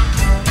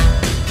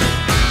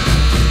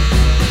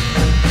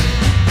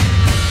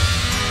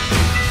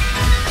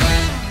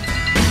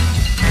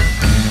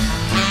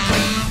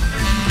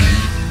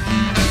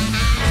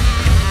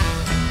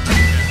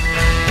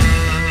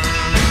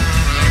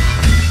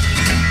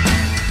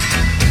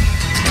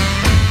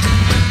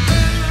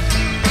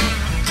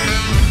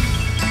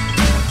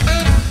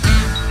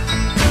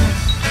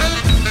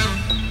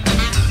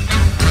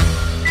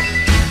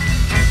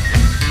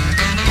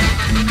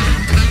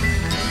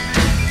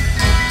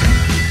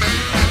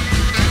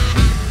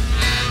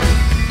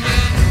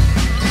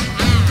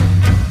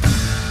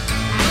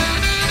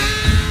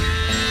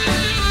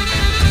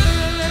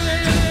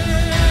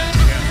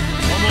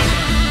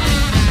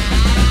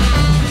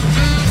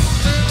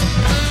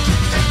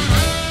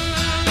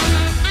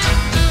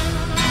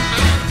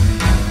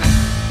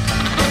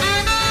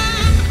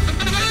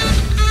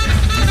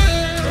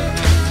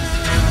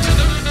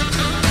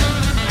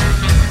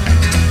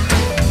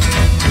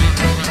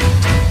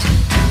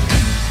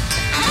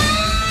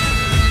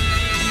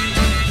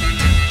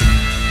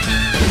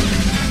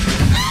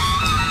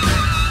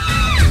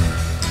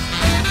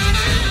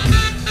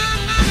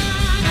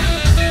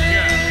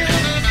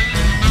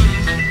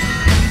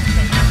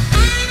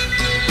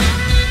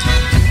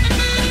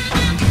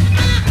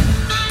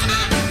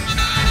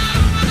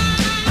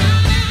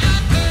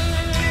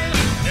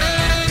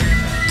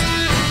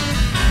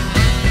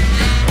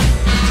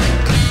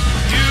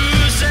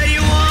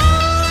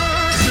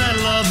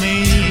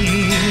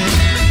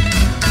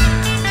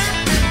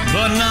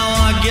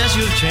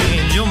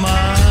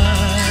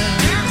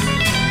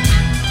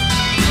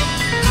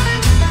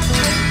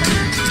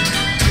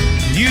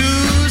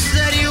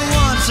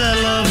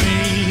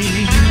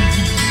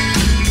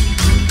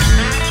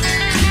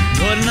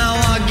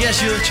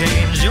 you'll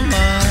change your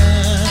mind.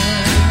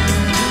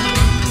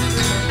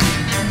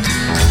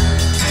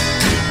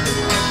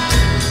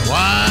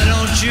 Why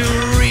don't you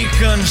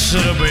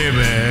reconsider,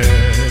 baby?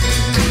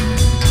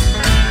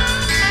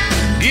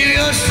 Give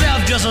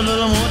yourself just a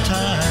little more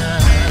time.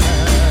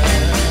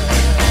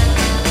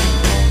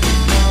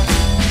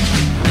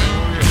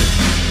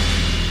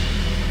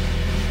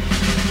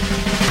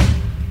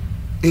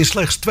 In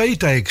slechts 2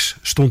 takes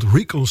stond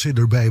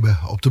Reconsider Baby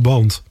op de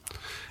band.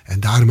 En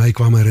daarmee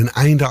kwam er een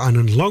einde aan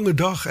een lange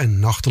dag en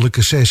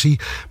nachtelijke sessie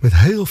met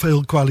heel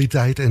veel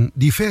kwaliteit en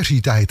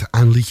diversiteit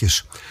aan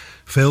liedjes.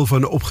 Veel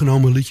van de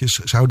opgenomen liedjes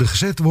zouden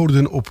gezet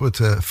worden op het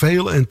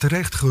veel en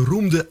terecht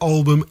geroemde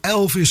album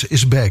Elvis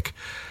Is Back.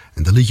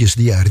 En de liedjes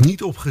die er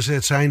niet op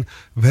gezet zijn,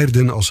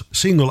 werden als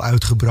single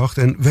uitgebracht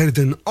en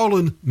werden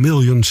allen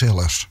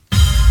miljoensellers.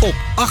 Op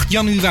 8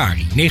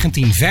 januari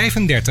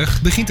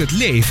 1935 begint het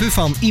leven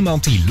van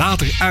iemand die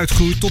later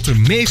uitgroeit tot de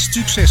meest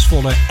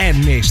succesvolle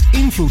en meest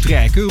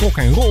invloedrijke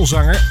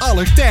rock'n'rollzanger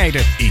aller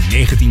tijden. In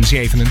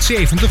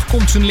 1977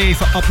 komt zijn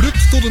leven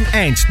abrupt tot een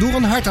eind door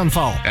een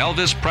hartaanval.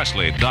 Elvis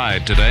Presley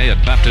died today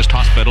at Baptist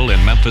Hospital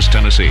in Memphis,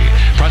 Tennessee.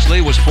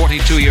 Presley was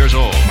 42 years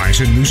old. Maar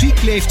zijn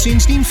muziek leeft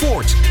sindsdien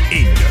voort.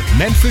 In de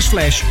Memphis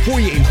Flash hoor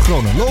je in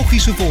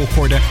chronologische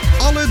volgorde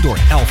alle door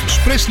Elvis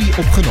Presley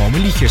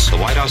opgenomen liedjes. The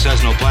White House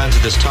has no plans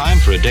at this time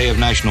for a day of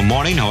national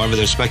mourning. However,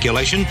 there's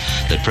speculation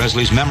that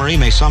Presley's memory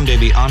may someday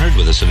be honored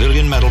with a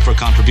civilian medal for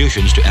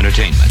contributions to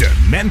entertainment. De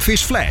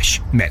Memphis Flash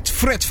met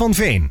Fred van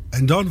Veen.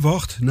 En dan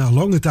wacht na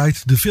lange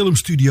tijd de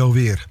filmstudio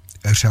weer.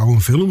 Er zou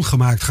een film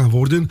gemaakt gaan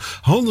worden,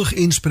 handig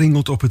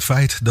inspringend op het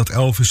feit dat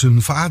Elvis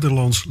een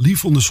vaderlands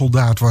liefende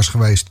soldaat was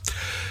geweest.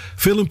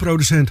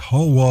 Filmproducent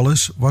Hal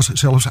Wallace was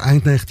zelfs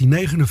eind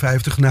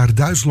 1959 naar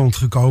Duitsland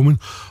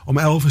gekomen om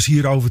Elvis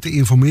hierover te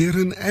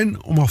informeren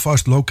en om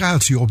alvast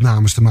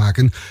locatieopnames te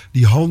maken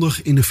die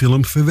handig in de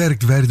film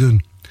verwerkt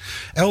werden.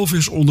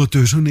 Elvis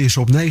ondertussen is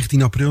op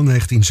 19 april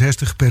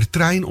 1960 per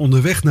trein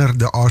onderweg naar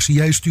de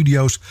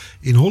RCA-studio's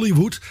in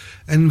Hollywood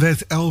en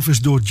werd Elvis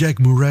door Jack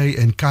Murray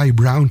en Kai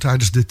Brown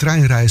tijdens de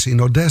treinreis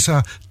in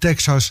Odessa,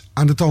 Texas,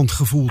 aan de tand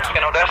gevoeld.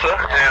 In Odessa,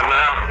 and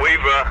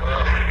we've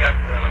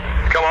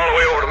come all the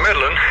way over to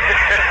Midland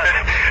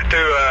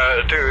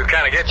to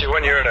kind of get you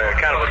when you're in a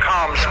kind of a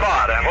calm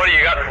spot. And what do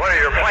you got? What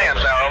are your plans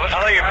now, Elvis? I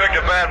think you picked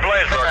a bad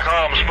place for a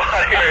calm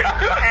spot here.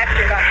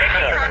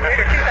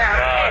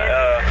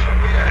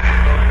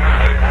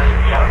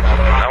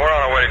 Now we're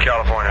on our way to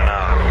California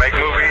now. Make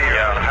movie,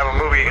 have a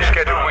movie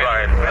scheduled.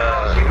 Right.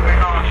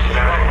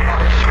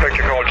 It's a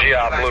picture called G.I.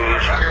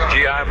 Blues.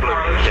 G.I.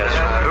 Blues. Yes.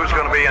 Who's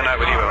going to be in that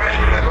with you?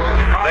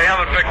 They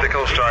haven't picked the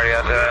co-star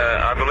yet.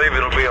 I believe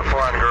it'll be a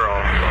foreign girl.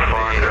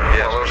 Foreign girl.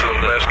 Yes. Well, those are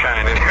the best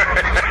kind.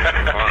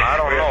 Well, I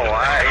don't know.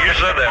 You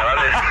said that. I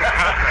didn't.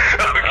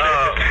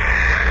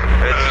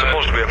 It's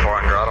supposed to be a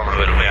foreign girl. I don't know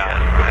if it'll be.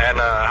 Yeah. And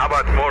how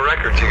about more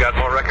records? You got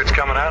more records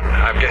coming out?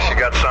 I guess you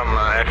got some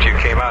after you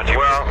came out. You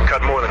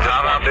cut more than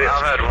just one disc.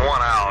 I've had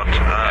one out.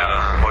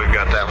 We've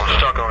got that one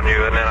Stuck on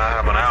You, and then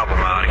I have an album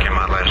out. It came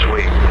out last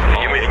week.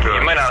 You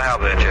may not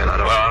have that yet.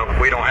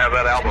 We don't have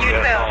that album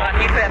yet.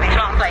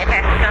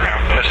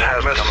 This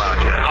hasn't come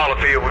out yet.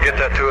 Hollafield will get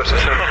that to us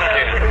as soon as we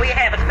can. We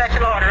have a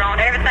special order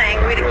on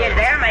everything. We get it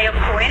airmail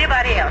before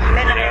anybody else.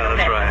 Yeah,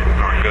 that's right.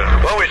 Good.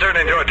 Well, we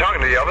certainly enjoyed talking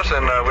to you, Elvis,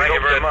 and we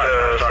hope that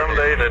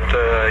someday that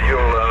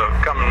you'll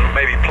come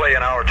maybe play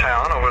in our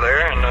town over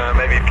there and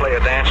maybe play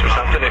a dance or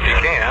something if you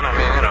can. I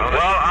mean, you know.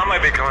 Well, I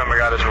may be coming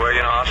back out this way.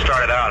 You know, I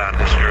started out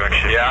this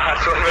direction. Yeah,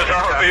 that's what Miss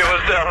Hollafield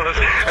was telling us.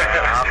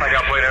 I think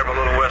I played every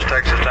little West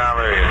Texas town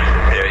there is.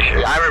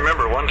 Yeah, I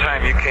remember one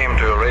time you came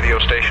to a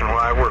radio station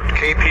where I worked,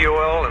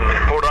 KPOL in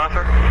Port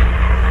Arthur.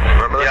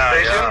 Remember that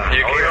station?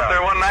 Yeah. You came up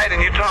there one night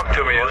and you talked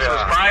to me. This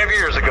was 5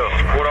 years ago.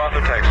 Port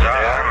Arthur, Texas.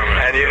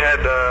 Yeah. And you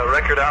had a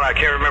record out. I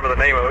can't remember the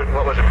name of it.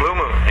 What was it? Blue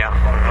Moon. Yeah.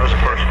 That was the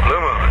first. Blue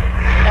Moon.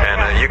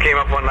 And you came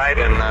up one night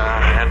and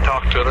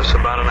talked to us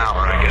about an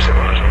hour, I guess it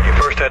was. You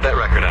first had that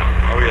record out.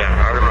 Oh, yeah.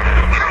 I remember.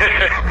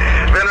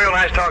 It's been real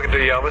nice talking to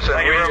you, Elvis.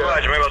 Thank you very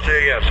much. Maybe I'll see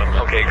you again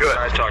sometime. Okay, good.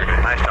 Nice talking to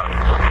you. Nice talking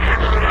to you.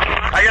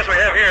 I guess we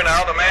have here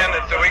now the man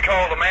that we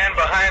call the man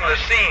behind the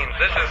scenes.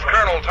 This is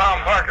Colonel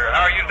Tom Parker.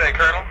 How are you today,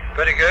 Colonel?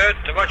 Pretty good.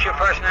 What's your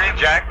first name?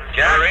 Jack.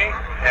 Murray.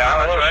 Yeah,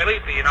 I'm a little right.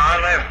 sleepy. You know, I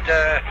left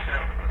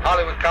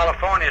Hollywood,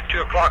 California at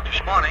 2 o'clock this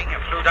morning and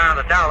flew down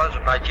to Dallas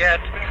by jet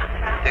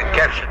to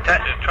catch the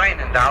train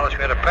in Dallas.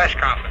 We had a press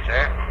conference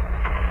there.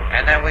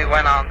 And then we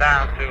went on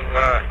down to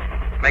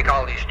make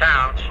all these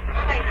towns.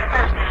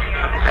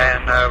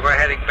 And we're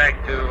heading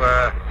back to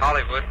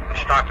Hollywood. We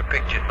start the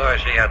picture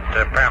Thursday at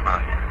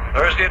Paramount.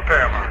 Thursday at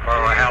Paramount. For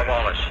Hal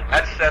Wallace.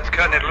 That's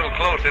cutting it a little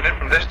close, isn't it,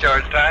 from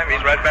discharge time?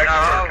 He's right back to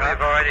work. No,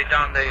 we've already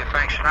done the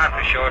Frank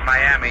Sinatra show in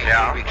Miami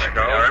 2 weeks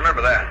ago. Yeah, I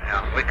remember that.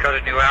 Yeah. We cut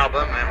a new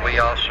album, and we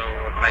also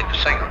made the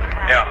single.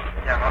 Yeah.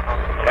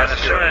 And as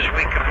soon as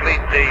we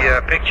complete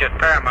the picture at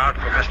Paramount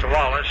for Mr.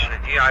 Wallace,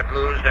 the G.I.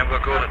 Blues, then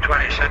we'll go to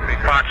 20th Century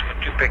Fox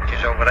for 2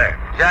 pictures over there.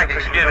 Jack,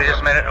 excuse me just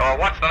a minute.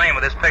 What's the name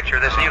of this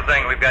picture, this new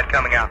thing we've got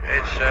coming out?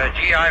 It's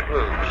G.I.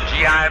 Blues.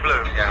 G.I.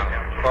 Blues. Yeah.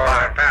 for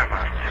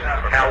Paramount.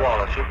 Hal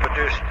Wallace, who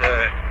produced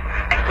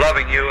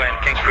Loving You and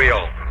King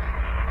Creole.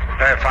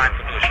 Very fine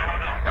producer.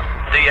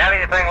 Do you have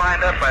anything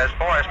lined up as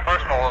far as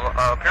personal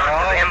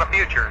appearances in the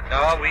future?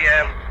 No, we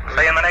have...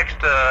 Say in the next...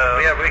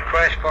 We have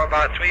requests for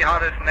about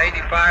 385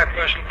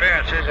 personal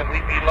appearances, and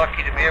we'd be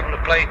lucky to be able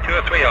to play 2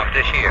 or 3 of them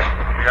this year.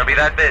 You're going to be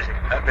that busy?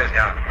 That busy,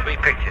 yeah. 3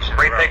 pictures.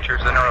 3 pictures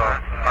in a row.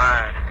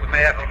 Fine. We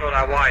may have to go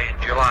to Hawaii in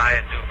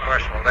July and do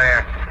personal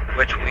there,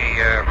 which we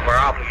were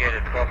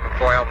obligated for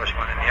before Elvis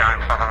went in the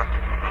Army.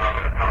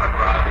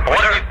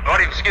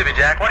 Excuse me,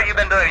 Jack, what have you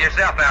been doing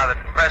yourself now that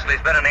Presley's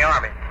been in the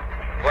Army?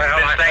 Well,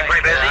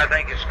 I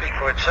think it speaks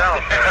for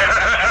itself.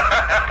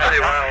 Pretty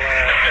well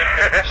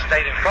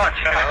stayed in front,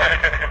 you know.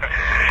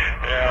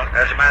 Yeah.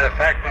 As a matter of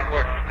fact, we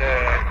worked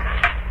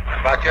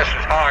about just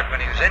as hard when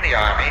he was in the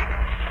Army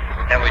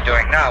than we're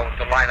doing now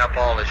to line up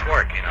all this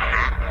work, you know.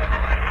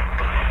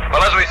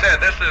 Well, as we said,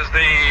 this is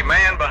the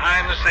man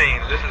behind the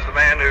scenes. This is the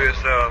man who has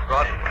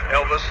brought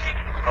Elvis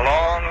a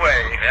long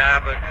way. Yeah,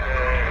 but,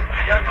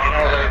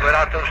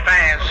 without those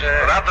fans...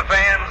 without the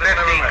fans... 15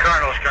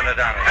 colonels couldn't have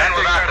done it. And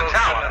without the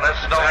talent.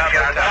 Let's don't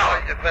get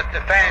talent. But the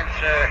fans...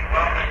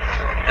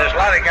 there's a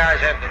lot of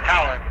guys that have the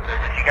talent,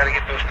 but you got to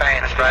get those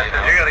fans. That's right.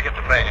 You got to get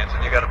the fans,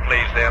 and you got to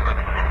please them.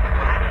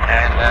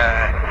 And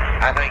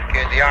I think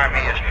the Army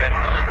has been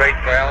great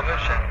for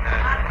Elvis, and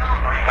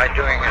by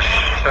doing his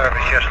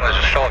service just as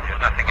a soldier,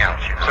 nothing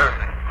else. You know?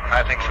 Certainly.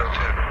 I think so,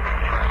 too.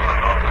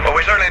 Well,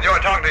 we certainly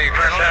enjoyed talking to you,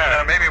 Colonel.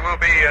 Yes, maybe we'll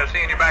be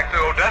seeing you back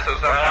through Odessa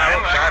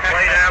sometime. I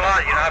played there a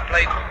lot. You know, I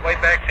played way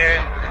back there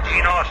in the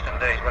Gene Austin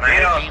days. When I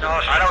had Gene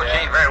Austin. I know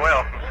Gene very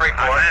well.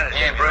 Freeport.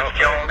 And Bruce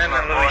Jones.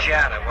 Minden,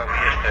 Louisiana, where we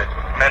used to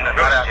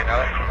you know.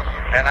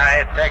 And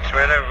I had Tex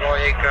Ritter,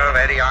 Roy Acuff,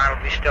 Eddie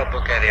Arnold. We still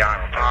book Eddie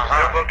Arnold.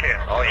 Still book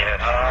him? Oh, yes.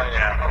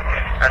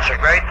 Yeah. That's a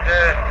great...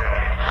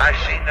 I've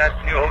seen that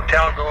new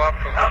hotel go up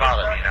from the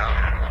bottom, you know.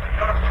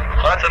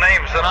 Well, that's a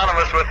name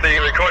synonymous with the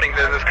recording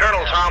business.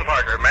 Colonel Tom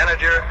Parker,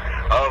 manager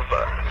of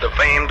the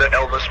famed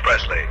Elvis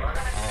Presley.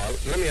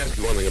 Let me ask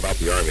you one thing about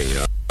the Army.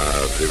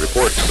 The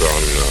reports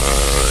on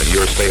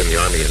your stay in the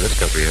Army in this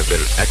country have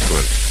been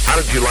excellent. How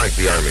did you like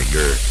the Army,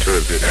 your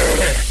tour of duty?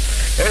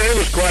 It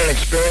was quite an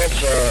experience.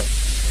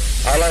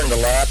 I learned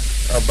a lot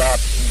about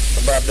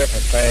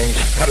different things.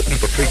 How did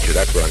people treat you?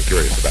 That's what I'm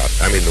curious about.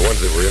 I mean, the ones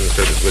that were in the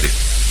service with you.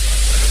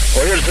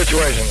 Well, here's the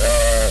situation.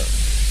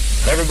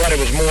 Everybody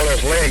was more or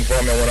less laying for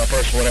me when I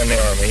first went in the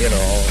Army, you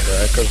know,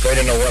 because they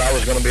didn't know what I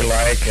was going to be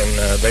like, and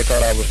they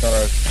thought I was going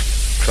to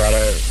try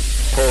to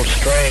pull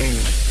strings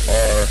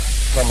or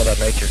some of that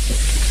nature.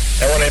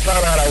 And when they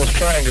found out I was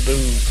trying to do,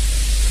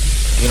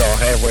 you know,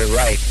 halfway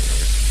right,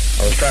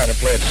 I was trying to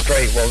play it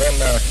straight, well, then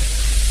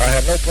I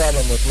had no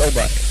problem with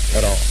nobody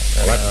at all.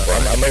 And,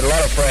 I made a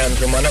lot of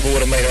friends whom I never would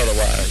have made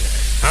otherwise.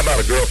 How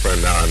about a girlfriend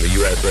now in the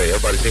USA?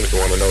 Everybody seems to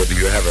want to know, do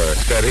you have a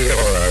steady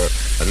or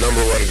a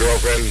number one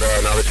girlfriend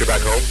now that you're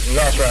back home?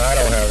 No, sir, I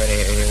don't have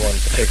anyone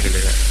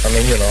particular. I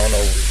mean, you know, no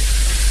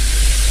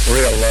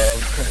real love.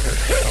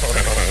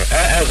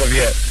 As of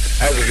yet.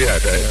 As of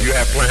yet. Do you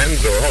have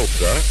plans or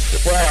hopes, huh?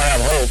 Well, I have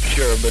hopes,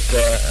 sure, but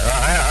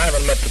I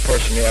haven't met the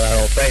person yet,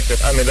 I don't think.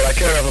 That I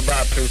care enough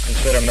about to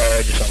consider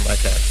marriage or something like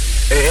that.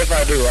 If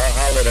I do,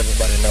 I'll let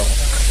everybody know.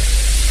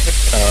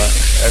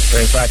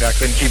 In fact, I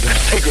couldn't keep it a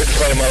secret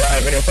for my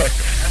life anyway.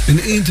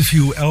 Een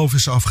interview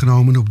Elvis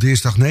afgenomen op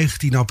dinsdag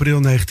 19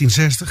 april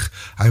 1960.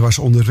 Hij was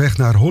onderweg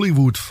naar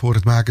Hollywood voor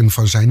het maken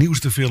van zijn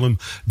nieuwste film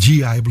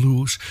G.I.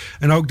 Blues.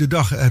 En ook de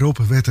dag erop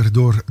werd er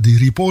door de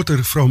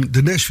reporter from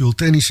the Nashville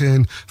tennis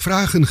scene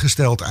vragen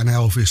gesteld aan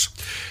Elvis.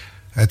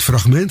 Het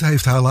fragment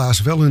heeft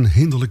helaas wel een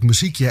hinderlijk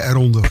muziekje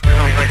eronder. I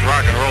don't think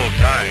rock and roll is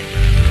dying.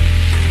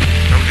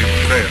 Some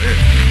people say it is.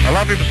 A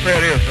lot of people say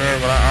it is, sir,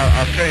 but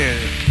I'll tell you,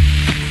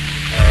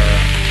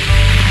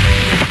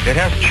 it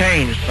has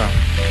changed some.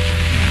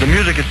 The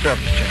music itself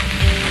has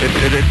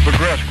changed. It's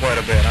progressed quite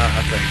a bit.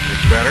 I think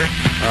it's better.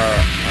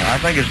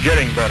 I think it's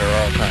getting better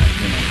all the time,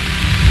 you know,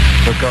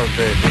 because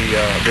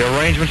the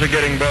arrangements are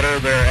getting better.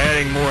 They're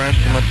adding more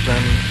instruments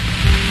and,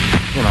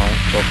 you know,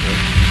 so forth.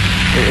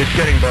 It's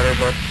getting better.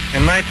 But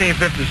in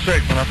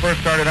 1956, when I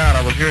first started out,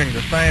 I was hearing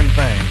the same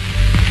thing: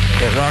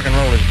 that rock and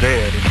roll is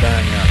dead. It's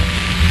dying out.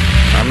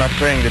 I'm not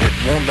saying that it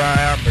won't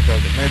die out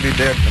because it may be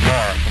dead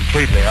tomorrow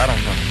completely. I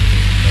don't know.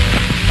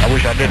 I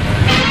wish I didn't.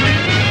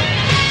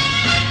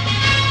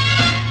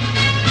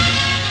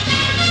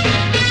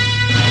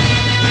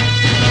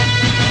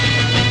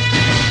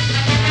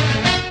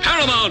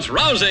 Paramount's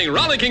rousing,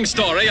 rollicking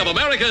story of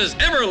America's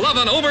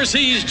ever-loving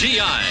overseas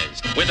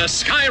GIs with a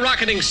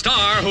skyrocketing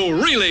star who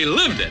really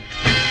lived it.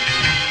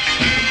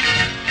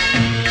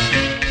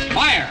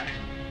 Fire!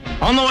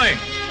 On the way!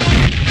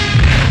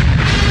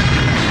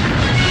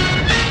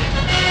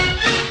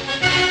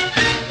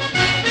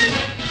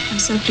 I'm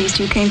so pleased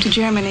you came to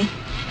Germany.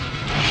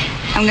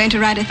 I'm going to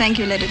write a thank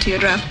you letter to your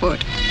draft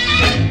board.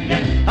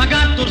 I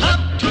got those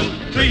 1,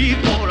 2, 3,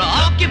 4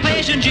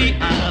 occupation GI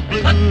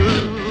Blues. 1, 2,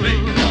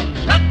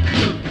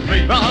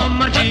 3, from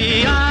my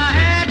GI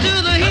hat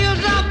to the heels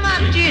of my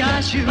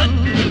GI shoes.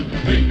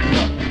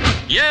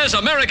 Yes,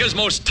 America's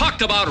most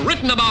talked about,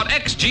 written about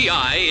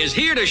ex-GI is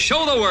here to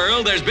show the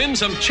world there's been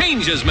some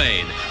changes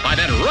made by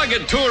that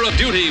rugged tour of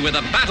duty with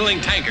the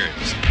battling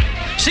tankers.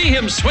 See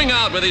him swing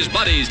out with his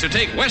buddies to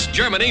take West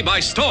Germany by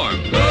storm.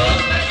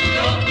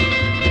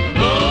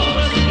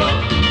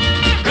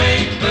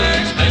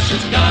 Greatburg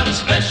Special's got a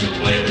special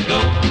way to go.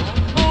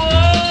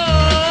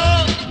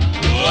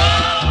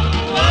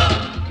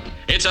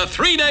 It's a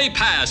 3-day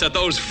pass at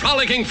those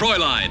frolicking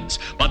Fräuleins,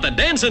 but the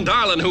dancing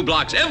darling who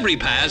blocks every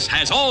pass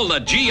has all the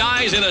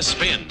GIs in a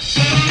spin.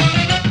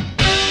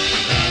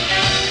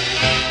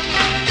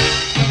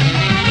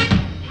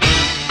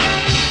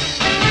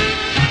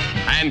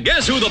 And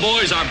guess who the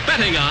boys are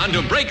betting on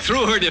to break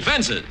through her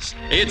defenses?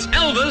 It's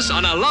Elvis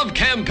on a love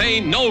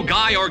campaign no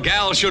guy or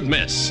gal should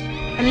miss.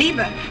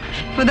 Liebe.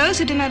 For those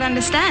who do not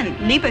understand,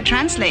 Liebe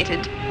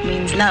translated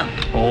means love.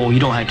 Oh, you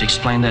don't have to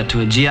explain that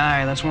to a GI.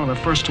 That's one of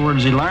the first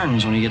words he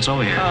learns when he gets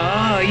over here.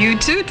 Oh, you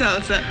too,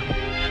 Tulsa.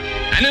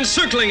 An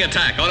encircling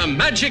attack on a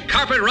magic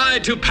carpet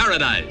ride to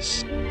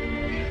paradise.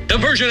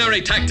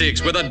 Diversionary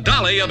tactics with a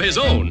dolly of his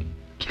own.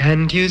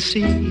 Can't you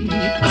see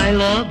I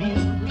love you?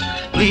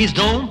 Please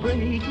don't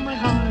break my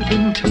heart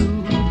in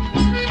two.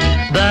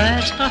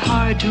 That's not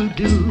hard to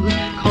do,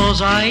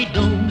 'cause I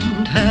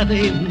don't have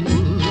a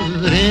wooden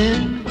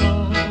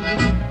heart.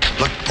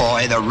 Look,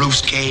 boy, the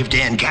roof's caved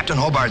in. Captain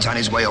Hobart's on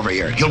his way over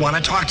here. He'll want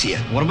to talk to you.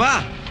 What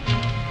about?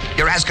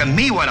 You're asking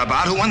me what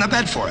about? Who won the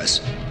bet for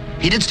us?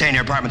 He did stay in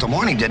your apartment till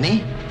morning, didn't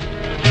he?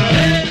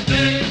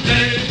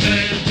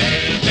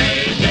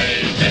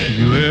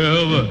 You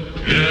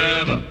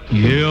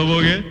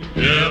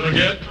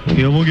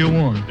ever get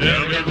one?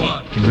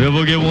 You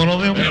ever get one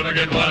of them? Ever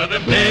get one of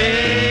them?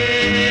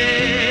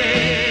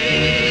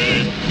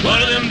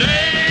 One of them days.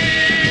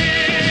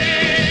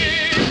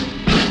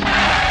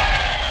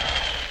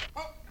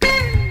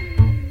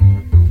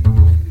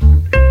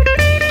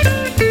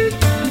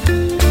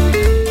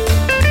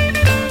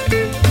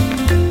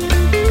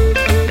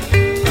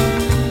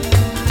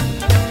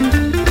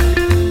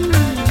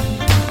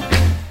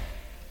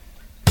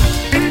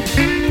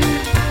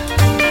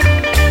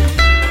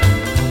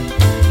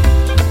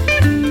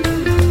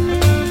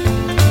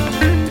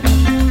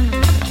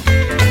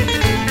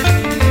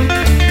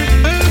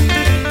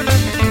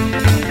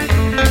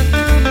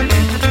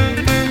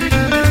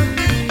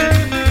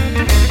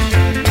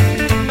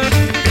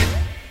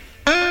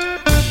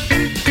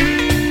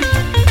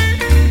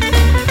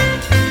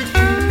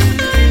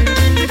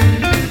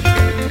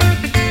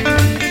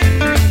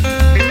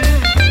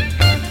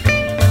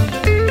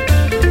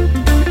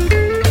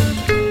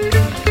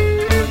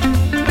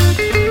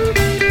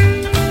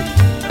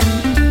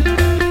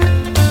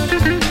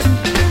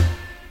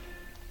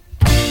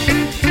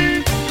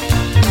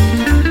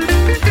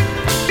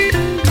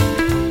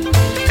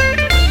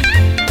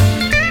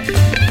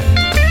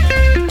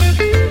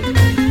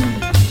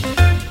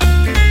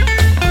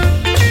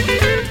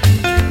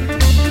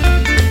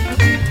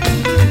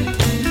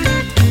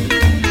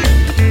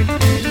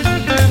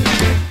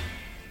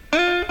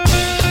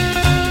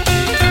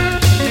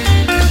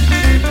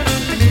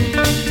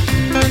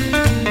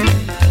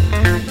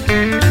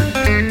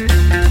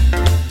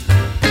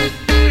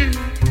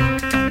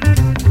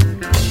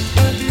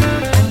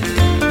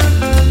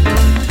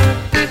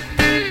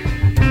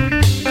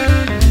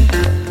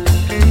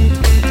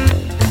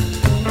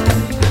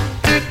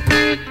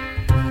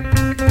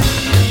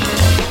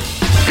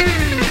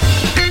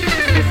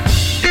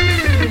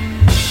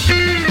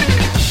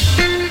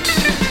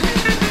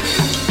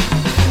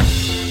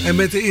 En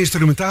met de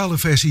instrumentale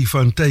versie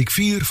van Take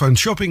 4 van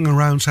Shopping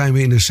Around zijn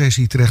we in een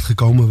sessie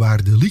terechtgekomen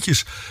waar de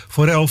liedjes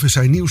voor Elvis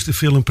zijn nieuwste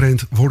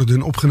filmprent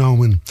worden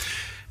opgenomen.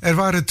 Er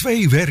waren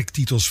 2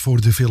 werktitels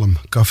voor de film,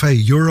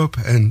 Café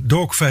Europe en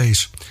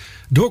Dogface.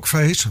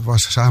 Dogface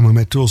was samen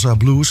met Tulsa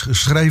Blues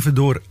geschreven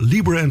door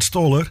Lieber en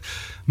Stoller,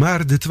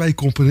 maar de 2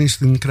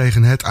 componisten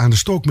kregen het aan de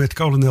stok met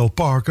kolonel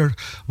Parker,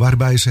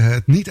 waarbij ze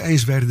het niet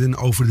eens werden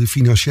over de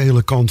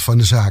financiële kant van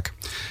de zaak.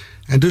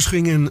 En dus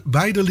gingen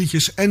beide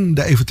liedjes en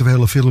de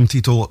eventuele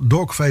filmtitel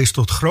Dogface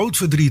tot groot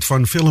verdriet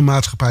van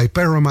filmmaatschappij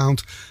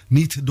Paramount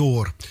niet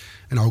door.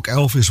 En ook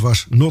Elvis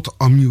was not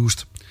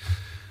amused.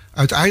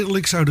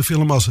 Uiteindelijk zou de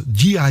film als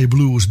G.I.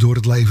 Blues door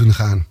het leven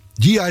gaan.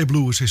 G.I.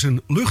 Blues is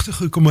een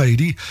luchtige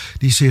komedie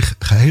die zich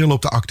geheel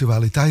op de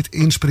actualiteit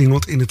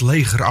inspringend in het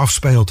leger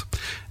afspeelt.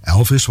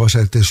 Elvis was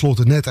er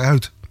tenslotte net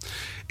uit.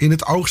 In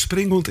het oog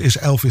springend is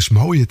Elvis'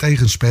 mooie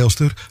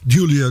tegenspeelster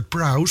Juliette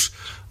Prowse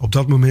op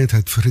dat moment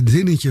het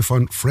vriendinnetje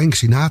van Frank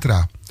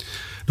Sinatra.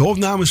 De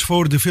opnames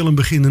voor de film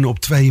beginnen op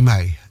 2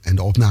 mei. En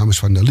de opnames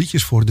van de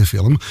liedjes voor de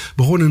film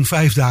begonnen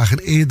 5 dagen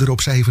eerder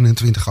op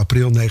 27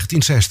 april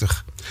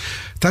 1960.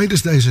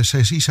 Tijdens deze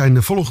sessie zijn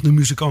de volgende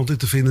muzikanten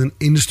te vinden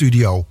in de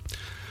studio: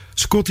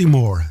 Scotty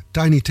Moore,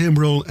 Tiny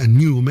Timbrel en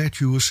Neil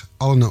Matthews,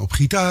 allen op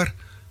gitaar,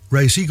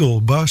 Ray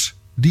Siegel bas,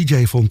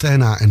 DJ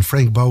Fontana en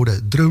Frank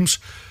Bode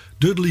drums,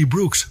 Dudley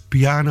Brooks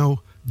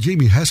piano,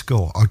 Jimmy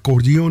Haskell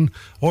accordeon,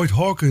 Hoyt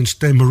Hawkins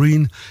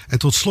tambourine en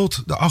tot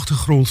slot de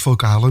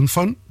achtergrondvokalen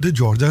van de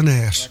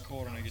Jordanaires.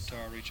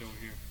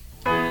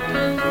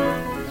 I'm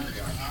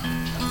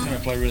gonna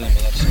play rhythm,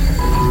 but that's...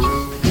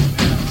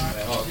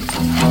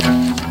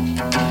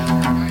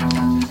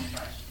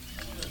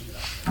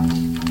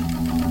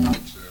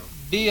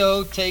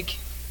 B.O. take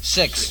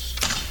 6.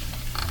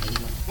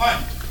 1,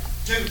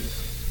 2,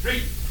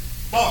 3,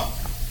 4.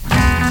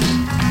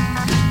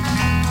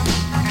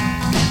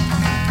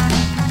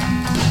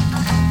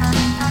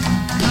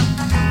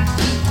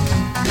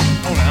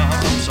 Oh, no,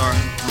 I'm sorry.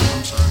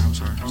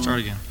 Start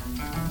again.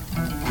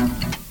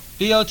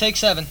 B.O. take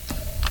 7.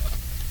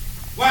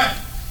 1,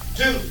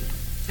 2,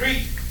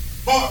 3,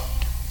 4.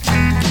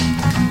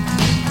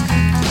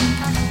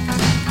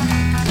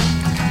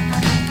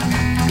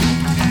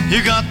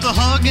 You got the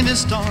hug in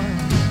his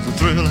arms, the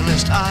thrill in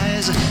his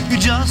eyes. You're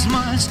just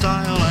my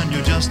style and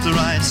you're just the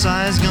right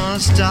size. Gonna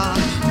stop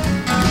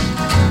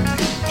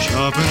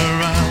shopping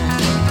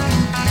around.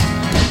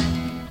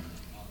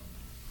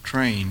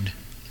 Trained.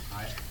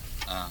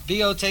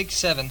 B.O. take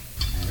 7.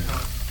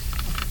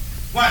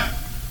 1,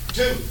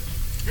 2,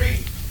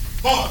 3,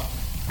 4.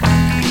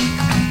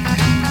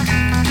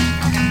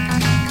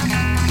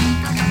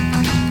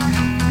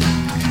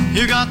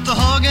 You got the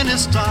hug in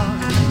his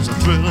stars, the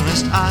thrill in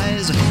his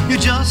eyes. You're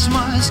just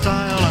my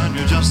style and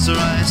you're just the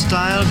right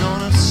style.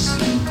 Gonna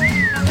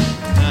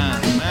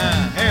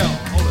Hell,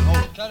 hold it.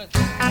 Cut it.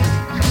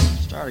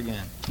 Start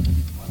again. 9.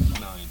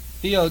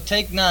 B.O.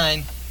 take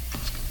 9.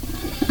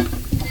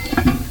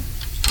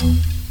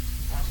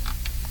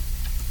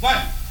 1,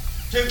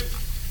 2,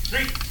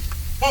 3,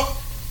 4.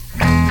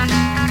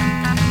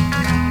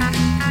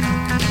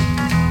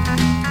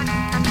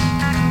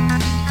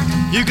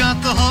 You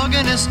got the hug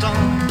in his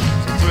stars,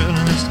 the thrill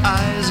in his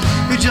eyes.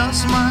 You're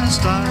just my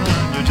style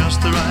and you're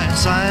just the right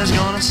size.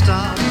 Gonna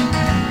stop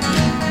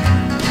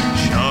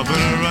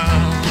shopping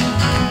around.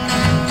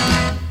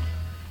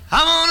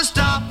 I wanna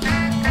stop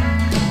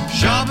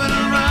shopping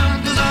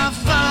around, 'cause I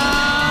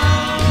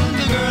found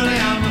the girl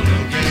I'm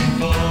looking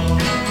for.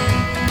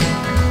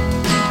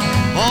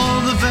 Oh,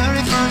 the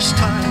very first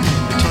time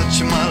you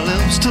touched my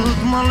lips, took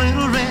my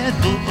little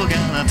red book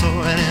and I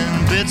tore it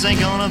in bits.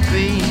 Ain't gonna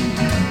be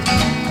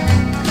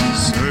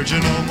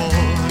searching no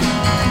more.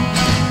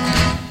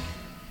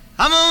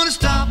 I'm gonna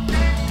stop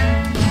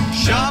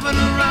shopping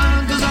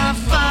around, 'cause I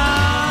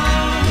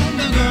found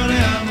the girl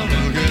I'm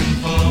looking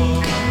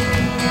for.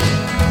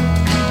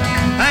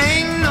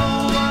 Ain't no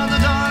other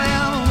darling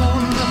I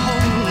want to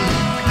hold.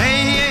 Hey,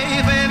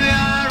 hey, baby, I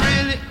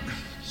really...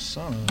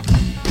 Son of a...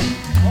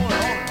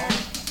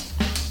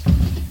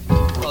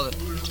 Hold it.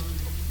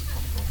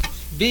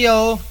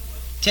 B.O.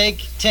 take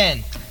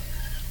 10.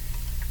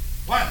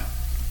 1,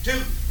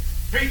 2,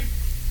 3,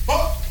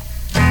 4.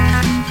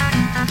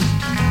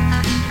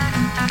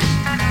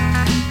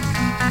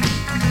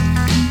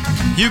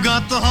 You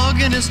got the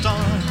hug in his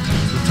arms,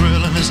 the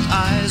thrill in his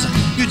eyes.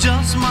 You're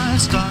just my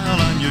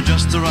style and you're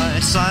just the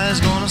right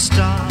size. Gonna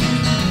stop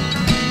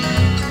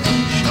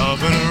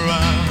shopping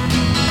around.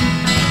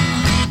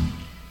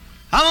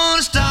 I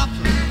wanna stop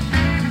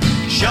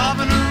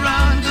shopping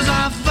around, 'cause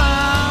I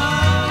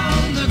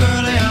found the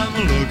girl I'm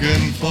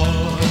looking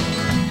for.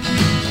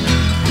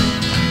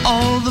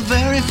 Oh, the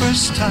very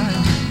first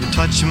time you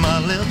touched my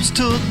lips,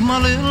 took my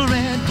little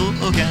red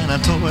book and I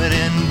tore it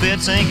in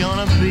bits. Ain't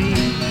gonna be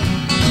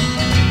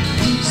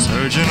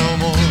searching no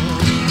more.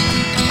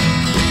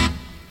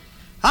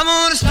 I'm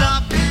gonna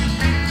stop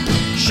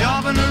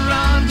shopping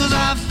around, 'cause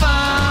I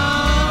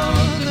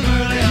found the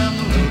girl I'm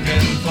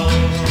looking for.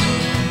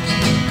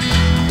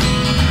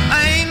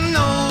 Ain't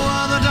no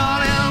other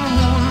darling I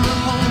want to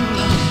hold.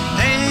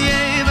 Hey,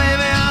 hey,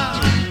 baby, I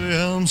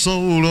really am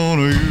sold on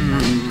you.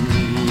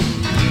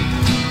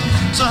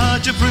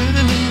 Such a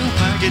pretty little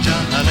package I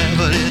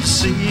never did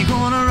see.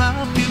 Gonna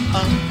wrap you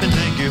up and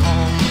take you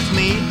home with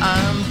me.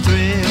 I'm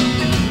thrilled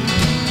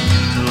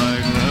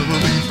like never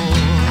before.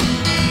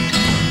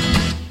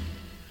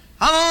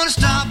 I wanna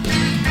stop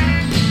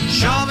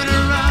shopping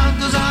around,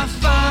 'cause I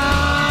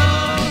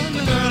found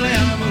the girl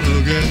I'm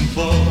looking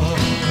for.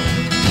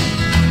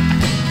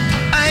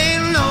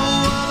 Ain't no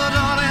other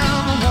darling I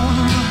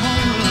wanna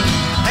hold.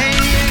 Hey,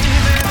 baby.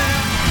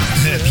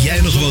 Heb jij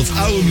nog wat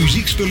oude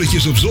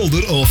muziekspulletjes op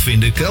zolder of in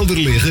de kelder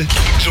liggen?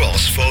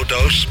 Zoals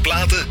foto's,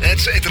 platen,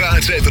 etcetera,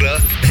 etcetera.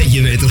 En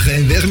je weet er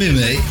geen weg meer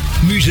mee?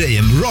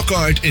 Museum Rock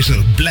Art is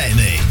er blij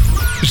mee.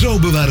 Zo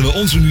bewaren we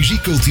onze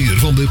muziekcultuur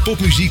van de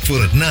popmuziek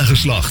voor het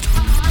nageslacht.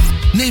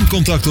 Neem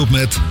contact op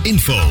met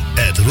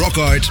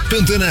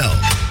info@rockart.nl.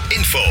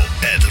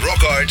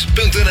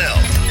 info@rockart.nl.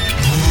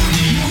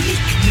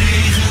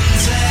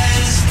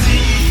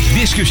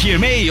 Discussieer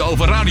mee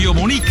over Radio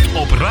Monique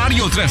op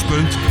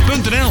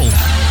radiotrefpunt.nl.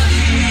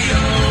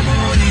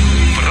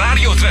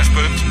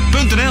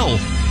 Radiotrefpunt.nl.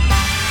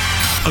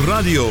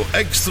 Radio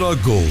Extra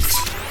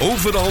Gold.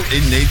 Overal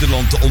in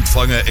Nederland te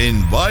ontvangen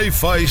in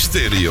wifi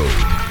stereo.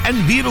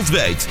 En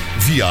wereldwijd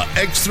via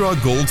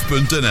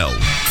extragold.nl.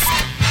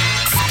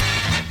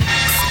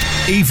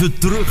 Even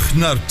terug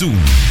naar toen.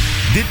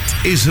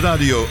 Dit is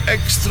Radio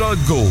Extra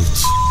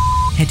Gold.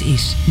 Het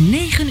is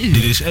 9 uur.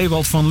 Dit is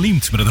Ewald van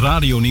Liemt met het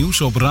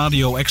radionieuws op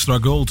Radio Extra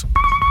Gold.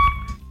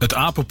 Het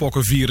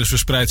apenpokkenvirus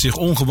verspreidt zich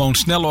ongewoon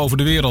snel over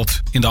de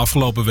wereld. In de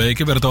afgelopen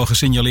weken werd het al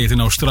gesignaleerd in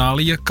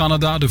Australië,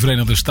 Canada, de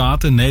Verenigde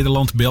Staten,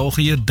 Nederland,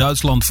 België,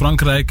 Duitsland,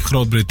 Frankrijk,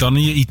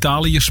 Groot-Brittannië,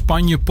 Italië,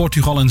 Spanje,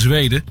 Portugal en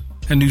Zweden.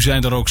 En nu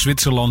zijn er ook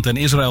Zwitserland en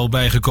Israël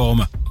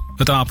bijgekomen.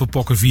 Het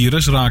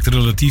apenpokkenvirus raakt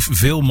relatief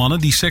veel mannen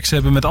die seks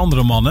hebben met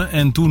andere mannen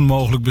en toen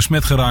mogelijk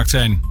besmet geraakt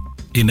zijn.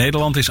 In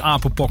Nederland is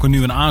apenpokken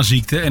nu een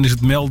A-ziekte en is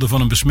het melden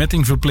van een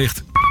besmetting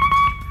verplicht.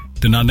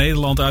 De naar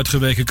Nederland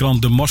uitgeweken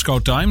krant The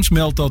Moscow Times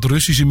meldt dat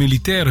Russische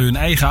militairen hun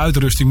eigen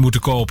uitrusting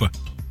moeten kopen.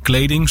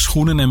 Kleding,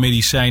 schoenen en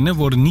medicijnen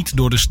worden niet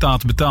door de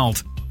staat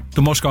betaald.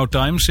 The Moscow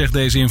Times zegt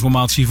deze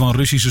informatie van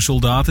Russische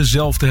soldaten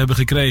zelf te hebben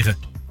gekregen.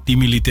 Die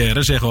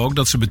militairen zeggen ook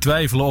dat ze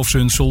betwijfelen of ze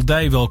hun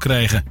soldij wel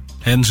krijgen.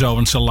 Hen zou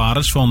een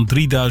salaris van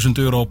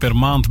 €3000 per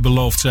maand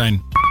beloofd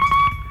zijn.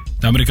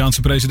 De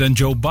Amerikaanse president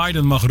Joe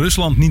Biden mag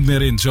Rusland niet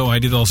meer in, zo hij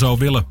dit al zou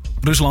willen.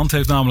 Rusland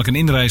heeft namelijk een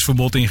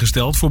inreisverbod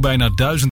ingesteld voor bijna 1000